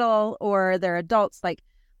are little or they're adults, like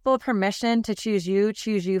full permission to choose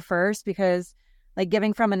you first, because like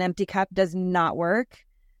giving from an empty cup does not work.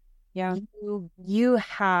 Yeah. You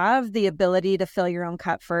have the ability to fill your own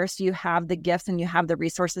cup first. You have the gifts and you have the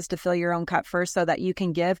resources to fill your own cup first so that you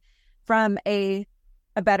can give from a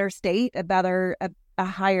better state, a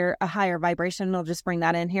higher vibration. We'll just bring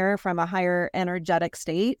that in here, from a higher energetic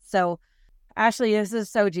state. So Ashley, this is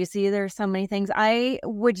so juicy. There's so many things.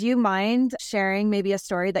 Would you mind sharing maybe a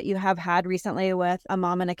story that you have had recently with a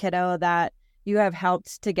mom and a kiddo that you have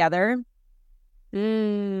helped together?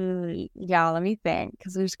 Yeah, let me think,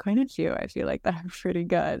 because there's quite a few I feel like that are pretty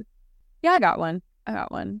good. Yeah, I got one.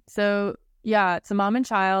 So yeah, it's a mom and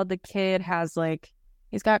child. The kid has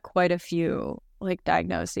he's got quite a few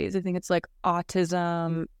diagnoses. I think it's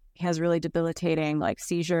autism. He has really debilitating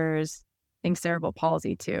seizures. I think cerebral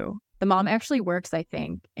palsy too. The mom actually works, I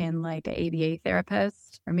think, in an ABA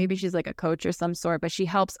therapist, or maybe she's a coach or some sort, but she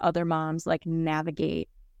helps other moms navigate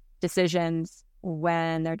decisions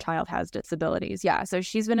when their child has disabilities. Yeah, so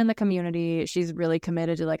she's been in the community. She's really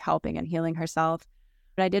committed to helping and healing herself.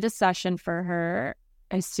 But I did a session for her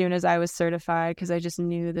as soon as I was certified because I just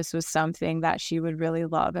knew this was something that she would really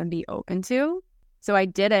love and be open to. So I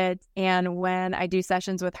did it. And when I do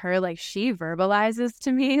sessions with her, she verbalizes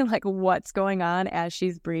to me what's going on as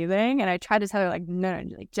she's breathing. And I try to tell her no,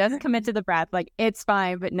 just commit to the breath. It's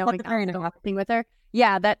fine, but no, nothing with her.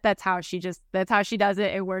 Yeah, that's how she does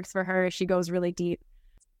it. It works for her. She goes really deep.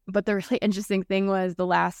 But the really interesting thing was the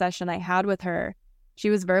last session I had with her,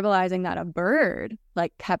 she was verbalizing that a bird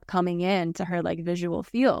kept coming in to her visual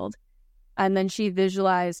field. And then she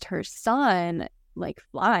visualized her son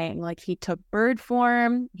flying, he took bird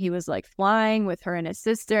form. He was flying with her and his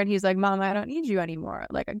sister. And he's like, Mom, I don't need you anymore.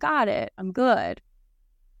 I got it. I'm good.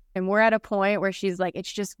 And we're at a point where she's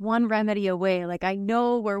it's just one remedy away. I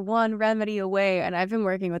know we're one remedy away. And I've been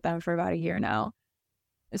working with them for about a year now.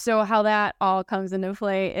 So how that all comes into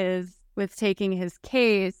play is with taking his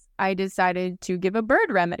case, I decided to give a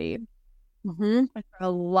bird remedy. Mm-hmm. For a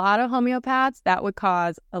lot of homeopaths, that would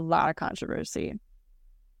cause a lot of controversy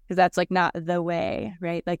because that's not the way,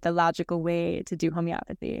 right? The logical way to do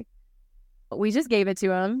homeopathy. We just gave it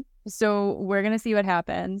to him. So we're going to see what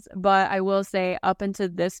happens. But I will say up until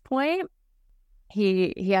this point,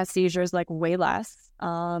 he has seizures way less.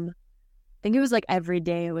 I think it was every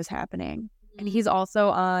day it was happening. And he's also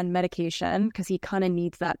on medication because he kind of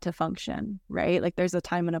needs that to function, right? There's a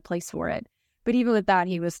time and a place for it. But even with that,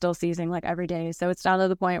 he was still seizing every day. So it's down to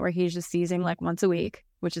the point where he's just seizing once a week,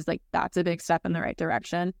 which is that's a big step in the right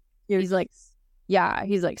direction. He's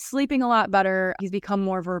he's sleeping a lot better. He's become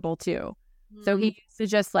more verbal too. So he used to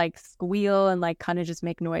just squeal and kind of just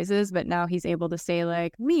make noises, but now he's able to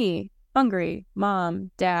say me, hungry,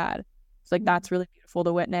 mom, dad. It's that's really beautiful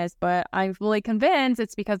to witness, but I'm fully convinced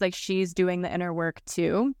it's because she's doing the inner work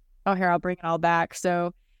too. Oh, here, I'll bring it all back.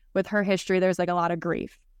 So with her history, there's a lot of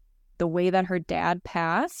grief. The way that her dad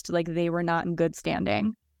passed, they were not in good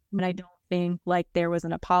standing. And I don't think there was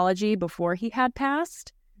an apology before he had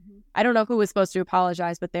passed. I don't know who was supposed to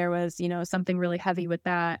apologize, but there was, something really heavy with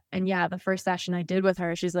that. And yeah, the first session I did with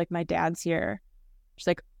her, she's my dad's here.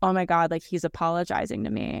 She's oh my God, he's apologizing to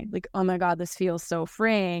me. Oh my God, this feels so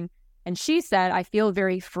freeing. And she said, I feel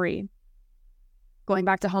very free. Going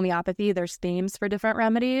back to homeopathy, there's themes for different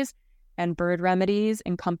remedies, and bird remedies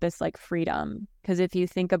encompass freedom. Because if you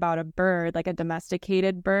think about a bird, a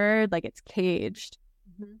domesticated bird, it's caged.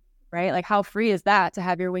 Mm-hmm. Right? How free is that to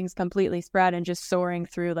have your wings completely spread and just soaring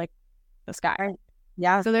through the sky? Right.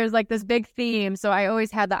 Yeah. So there's this big theme. So I always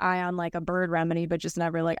had the eye on a bird remedy, but just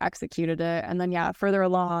never executed it. And then yeah, further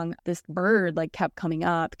along, this bird kept coming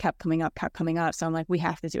up. So I'm we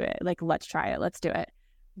have to do it. Let's try it. Let's do it.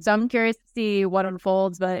 So I'm curious to see what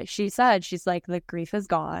unfolds. But she said, she's the grief is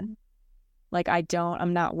gone.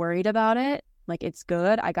 I'm not worried about it. It's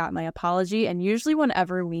good. I got my apology. And usually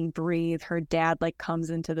whenever we breathe, her dad comes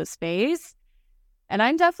into the space. And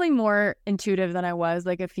I'm definitely more intuitive than I was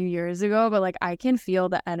a few years ago, but I can feel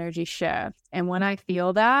the energy shift. And when I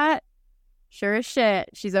feel that, sure as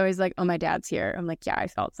shit, she's always oh, my dad's here. I'm yeah, I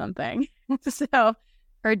felt something. So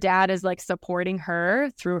her dad is like supporting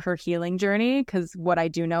her through her healing journey. Cause what I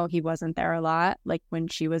do know, he wasn't there a lot, like when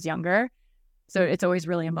she was younger. So it's always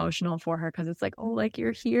really emotional for her because it's like, oh, like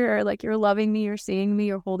you're here, like you're loving me, you're seeing me,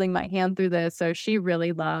 you're holding my hand through this. So she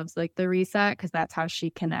really loves like the reset because that's how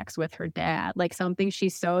she connects with her dad, like something she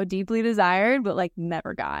so deeply desired, but like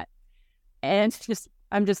never got. And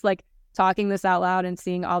I'm just like talking this out loud and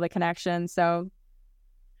seeing all the connections. So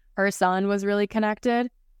her son was really connected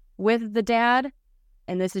with the dad.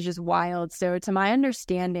 And this is just wild. So to my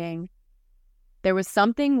understanding, there was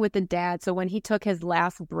something with the dad. So when he took his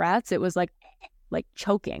last breaths, it was like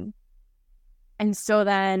choking. And so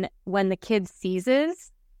then when the kid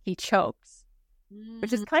seizes, he chokes,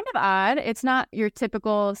 which is kind of odd. It's not your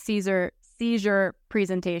typical seizure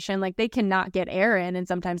presentation. Like they cannot get air in and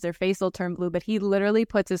sometimes their face will turn blue, but he literally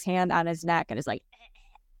puts his hand on his neck and is like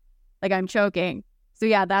I'm choking. So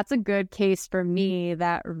yeah, that's a good case for me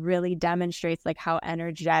that really demonstrates like how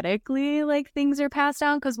energetically like things are passed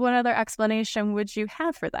down. Because what other explanation would you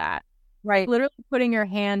have for that? Right. Literally putting your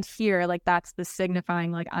hand here, like that's the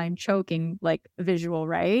signifying like I'm choking, like visual,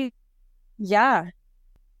 right? Yeah.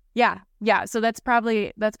 Yeah. So that's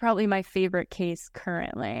probably my favorite case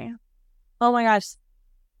currently. Oh my gosh.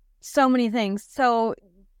 So many things. So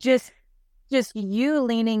just you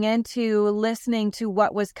leaning into listening to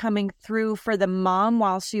what was coming through for the mom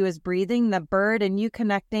while she was breathing, the bird, and you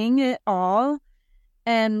connecting it all,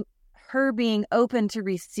 and her being open to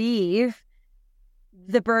receive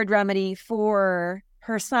the bird remedy for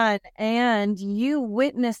her son, and you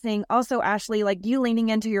witnessing also, Ashley, like you leaning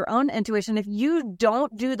into your own intuition. If you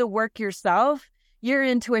don't do the work yourself, your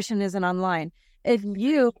intuition isn't online. If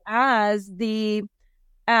you, as the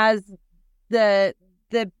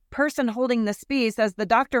person holding the space, as the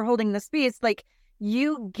doctor holding the space, like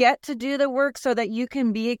you get to do the work so that you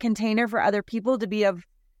can be a container for other people to be of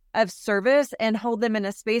service and hold them in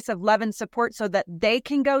a space of love and support so that they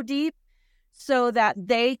can go deep, so that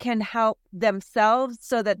they can help themselves,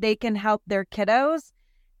 so that they can help their kiddos.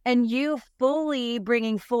 And you fully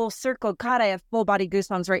bringing full circle. God, I have full body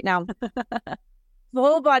goosebumps right now.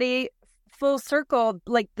 Full circle,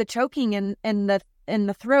 like the choking and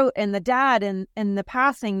the throat and the dad and the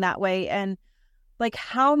passing that way. And like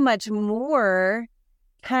how much more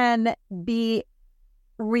can be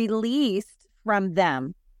released from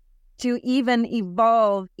them to even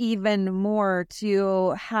evolve even more,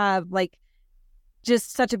 to have like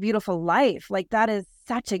just such a beautiful life. Like that is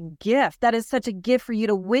such a gift. That is such a gift for you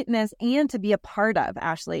to witness and to be a part of,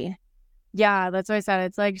 Ashley. Yeah, that's what I said.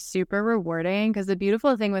 It's like super rewarding because the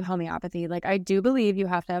beautiful thing with homeopathy, like I do believe you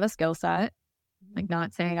have to have a skill set. Like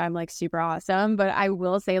not saying I'm like super awesome, but I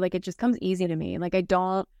will say like it just comes easy to me. Like I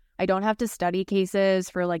don't have to study cases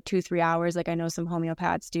for like 2-3 hours like I know some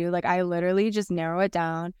homeopaths do. Like I literally just narrow it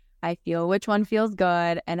down. I feel which one feels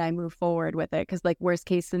good and I move forward with it. Because like worst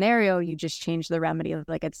case scenario, you just change the remedy.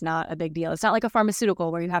 Like it's not a big deal. It's not like a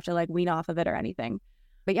pharmaceutical where you have to like wean off of it or anything.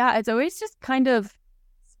 But yeah, it's always just kind of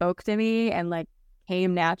spoke to me and like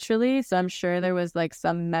came naturally. So I'm sure there was like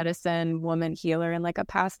some medicine woman healer in like a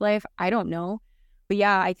past life. I don't know. But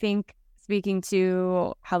yeah, I think speaking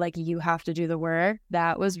to how like you have to do the work,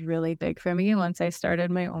 that was really big for me once I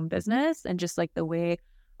started my own business and just like the way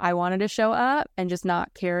I wanted to show up and just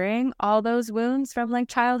not carrying all those wounds from like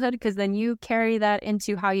childhood, because then you carry that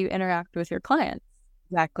into how you interact with your clients.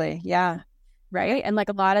 Exactly. Yeah. Right. And like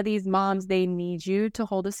a lot of these moms, they need you to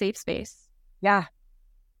hold a safe space. Yeah.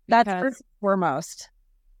 That's first and foremost.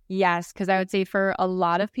 Yes. Because I would say for a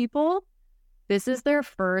lot of people, this is their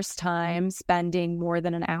first time spending more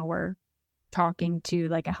than an hour talking to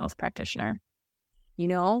like a health practitioner. You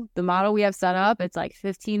know, the model we have set up, it's like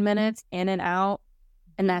 15 minutes in and out,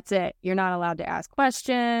 and that's it. You're not allowed to ask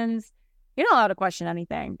questions. You're not allowed to question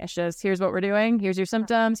anything. It's just, here's what we're doing. Here's your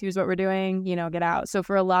symptoms. Here's what we're doing. You know, get out. So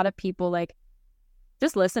for a lot of people, like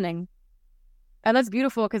just listening. And that's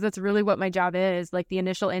beautiful because that's really what my job is. Like the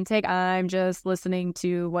initial intake, I'm just listening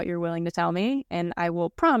to what you're willing to tell me. And I will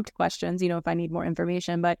prompt questions, you know, if I need more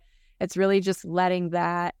information. But it's really just letting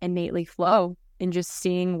that innately flow and just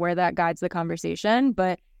seeing where that guides the conversation.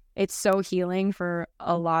 But it's so healing for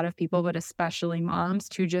a lot of people, but especially moms,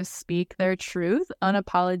 to just speak their truth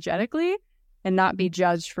unapologetically and not be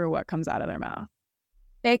judged for what comes out of their mouth.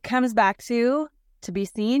 It comes back to be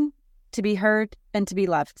seen, to be heard, and to be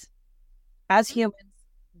loved. As humans,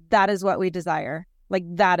 that is what we desire. Like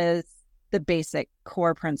that is the basic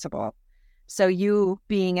core principle. So you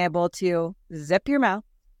being able to zip your mouth,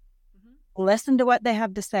 listen to what they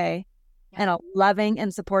have to say in a loving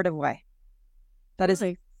and supportive way. That is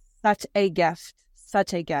such a gift,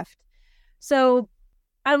 such a gift. So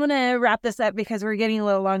I'm going to wrap this up because we're getting a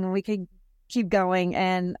little long and we could keep going.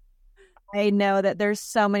 And I know that there's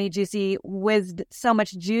so much juicy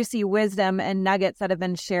wisdom and nuggets that have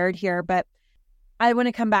been shared here. But I want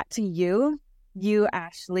to come back to you,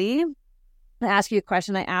 Ashley. I ask you a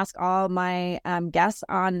question. I ask all my guests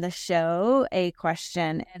on the show a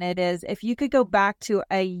question, and it is, if you could go back to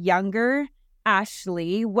a younger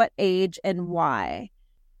Ashley, what age and why?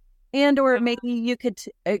 And or maybe you could,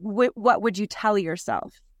 what would you tell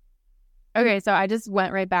yourself? Okay, so I just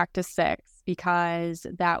went right back to 6 because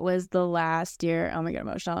that was the last year. Oh my God,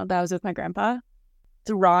 emotional. That was with my grandpa.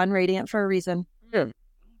 It's raw and radiant for a reason.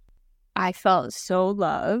 I felt so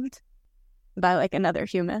loved by like another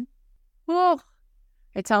human. Oh,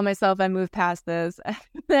 I tell myself I move past this,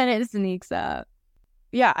 then it sneaks up.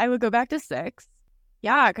 Yeah, I would go back to 6.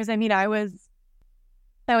 Yeah, because I mean, that was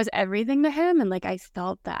everything to him, and like I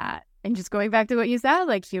felt that. And just going back to what you said,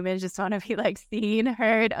 like humans just want to be like seen,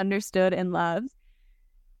 heard, understood, and loved.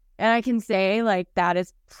 And I can say like that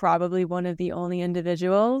is probably one of the only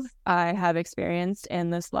individuals I have experienced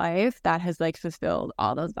in this life that has like fulfilled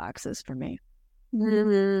all those boxes for me.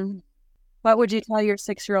 Mm-hmm. What would you tell your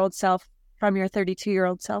 6-year-old self from your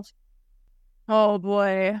 32-year-old self? Oh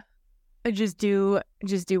boy, just do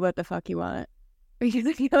what the fuck you want. Because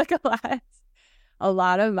I feel like a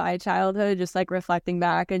lot of my childhood, just like reflecting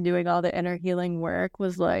back and doing all the inner healing work,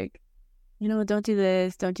 was like, you know, don't do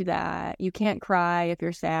this, don't do that. You can't cry if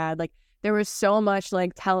you're sad. Like there was so much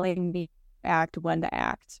like telling me when to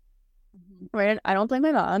act. Right? I don't blame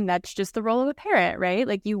my mom. That's just the role of a parent, right?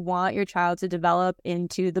 Like you want your child to develop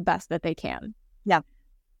into the best that they can. Yeah.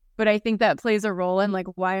 But I think that plays a role in like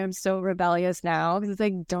why I'm so rebellious now, because it's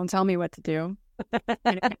like, don't tell me what to do.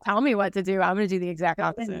 Tell me what to do. I'm going to do the exact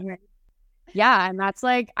opposite. Yeah. And that's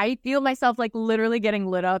like, I feel myself like literally getting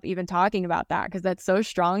lit up even talking about that, because that's so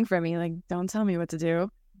strong for me. Like, don't tell me what to do.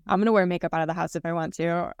 I'm going to wear makeup out of the house if I want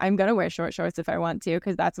to. I'm going to wear short shorts if I want to,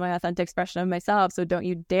 because that's my authentic expression of myself. So don't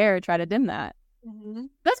you dare try to dim that. Mm-hmm.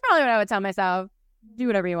 That's probably what I would tell myself. Do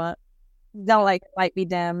whatever you want. Don't let light be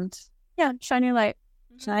dimmed. Yeah. Shine your light.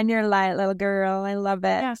 Shine your light, little girl. I love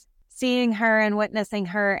it. Yes. Seeing her and witnessing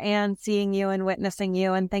her and seeing you and witnessing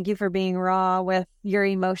you. And thank you for being raw with your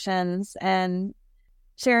emotions and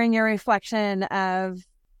sharing your reflection of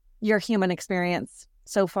your human experience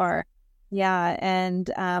so far. Yeah. And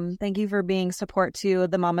thank you for being support to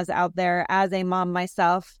the mamas out there. As a mom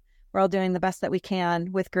myself, we're all doing the best that we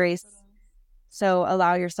can with grace. So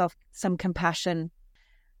allow yourself some compassion.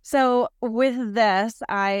 So with this,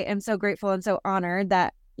 I am so grateful and so honored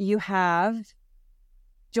that you have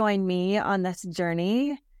joined me on this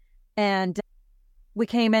journey. And we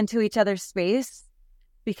came into each other's space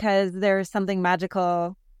because there's something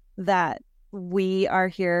magical that we are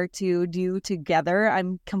here to do together.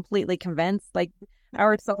 I'm completely convinced, like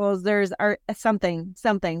our souls, there's something.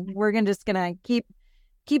 We're just gonna keep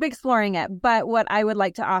exploring it. But what I would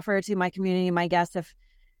like to offer to my community, my guests, if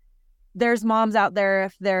there's moms out there,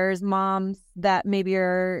 if there's moms that maybe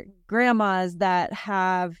are grandmas that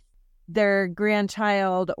have their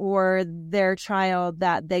grandchild or their child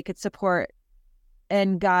that they could support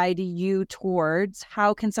and guide you towards,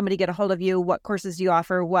 how can somebody get a hold of you? What courses do you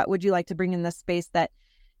offer? What would you like to bring in this space that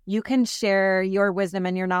you can share your wisdom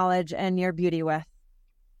and your knowledge and your beauty with?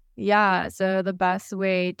 Yeah, so the best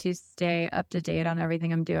way to stay up to date on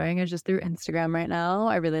everything I'm doing is just through Instagram right now.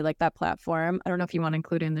 I really like that platform. I don't know if you want to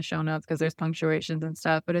include it in the show notes because there's punctuations and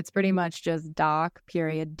stuff, but it's pretty much just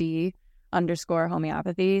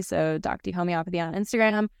doc.d_homeopathy. So Doc D Homeopathy on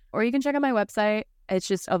Instagram, or you can check out my website. It's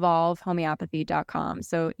just evolvehomeopathy.com.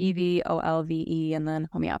 So EVOLVE and then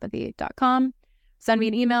homeopathy.com. Send me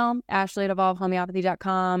an email,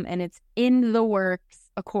 ashley@evolvehomeopathy.com, and it's in the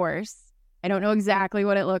works, of course. I don't know exactly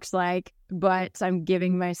what it looks like, but I'm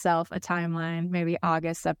giving myself a timeline, maybe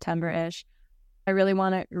August, September-ish. I really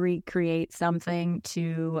want to recreate something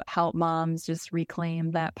to help moms just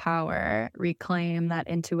reclaim that power, reclaim that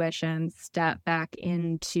intuition, step back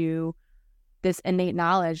into this innate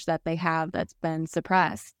knowledge that they have that's been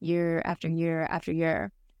suppressed year after year after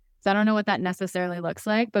year. So I don't know what that necessarily looks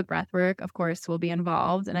like, but breathwork, of course, will be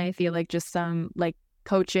involved. And I feel like just some like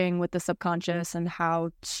coaching with the subconscious and how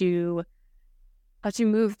to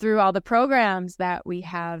move through all the programs that we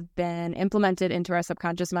have been implemented into our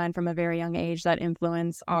subconscious mind from a very young age that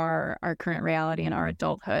influence our current reality and our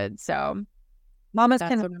adulthood. So mamas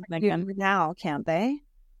can work with you now, can't they?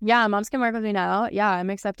 Yeah, moms can work with me now. Yeah,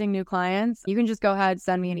 I'm accepting new clients. You can just go ahead,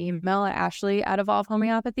 send me an email at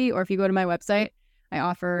ashley@evolvehomeopathy, or if you go to my website, I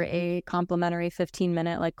offer a complimentary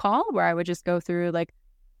 15-minute call where I would just go through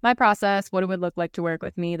my process, what it would look like to work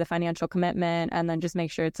with me, the financial commitment, and then just make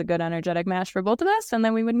sure it's a good energetic match for both of us, and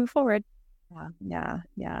then we would move forward. Yeah.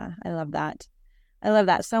 I love that. I love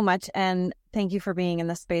that so much. And thank you for being in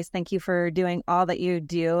this space. Thank you for doing all that you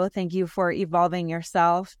do. Thank you for evolving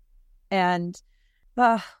yourself. And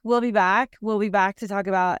we'll be back. We'll be back to talk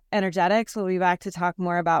about energetics. We'll be back to talk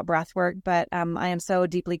more about breath work. But I am so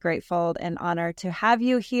deeply grateful and honored to have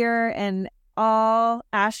you here. And all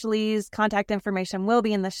Ashley's contact information will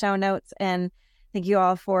be in the show notes. And thank you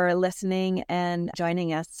all for listening and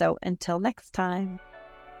joining us. So until next time.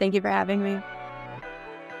 Thank you for having me.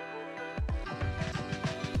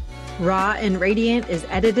 Raw and Radiant is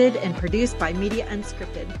edited and produced by Media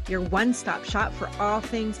Unscripted, your one-stop shop for all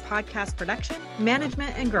things podcast production,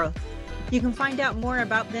 management, and growth. You can find out more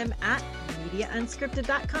about them at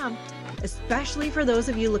MediaUnscripted.com, especially for those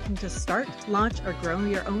of you looking to start, launch, or grow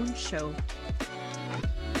your own show.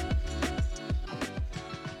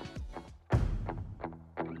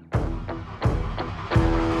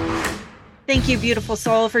 Thank you, beautiful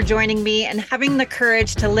soul, for joining me and having the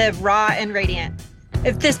courage to live raw and radiant.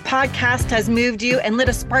 If this podcast has moved you and lit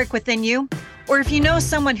a spark within you, or if you know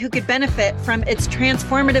someone who could benefit from its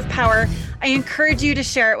transformative power, I encourage you to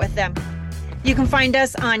share it with them. You can find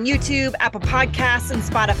us on YouTube, Apple Podcasts, and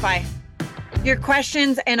Spotify. Your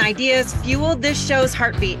questions and ideas fuel this show's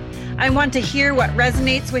heartbeat. I want to hear what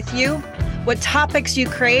resonates with you, what topics you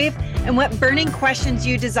crave, and what burning questions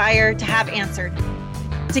you desire to have answered.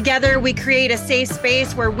 Together, we create a safe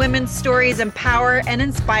space where women's stories empower and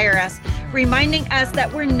inspire us, reminding us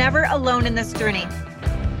that we're never alone in this journey.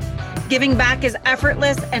 Giving back is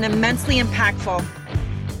effortless and immensely impactful.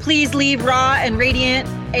 Please leave Raw and Radiant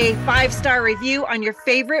a 5-star review on your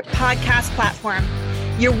favorite podcast platform.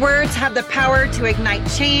 Your words have the power to ignite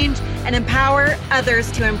change and empower others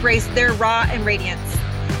to embrace their raw and radiance.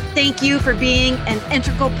 Thank you for being an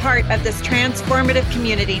integral part of this transformative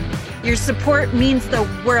community. Your support means the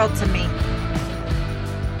world to me.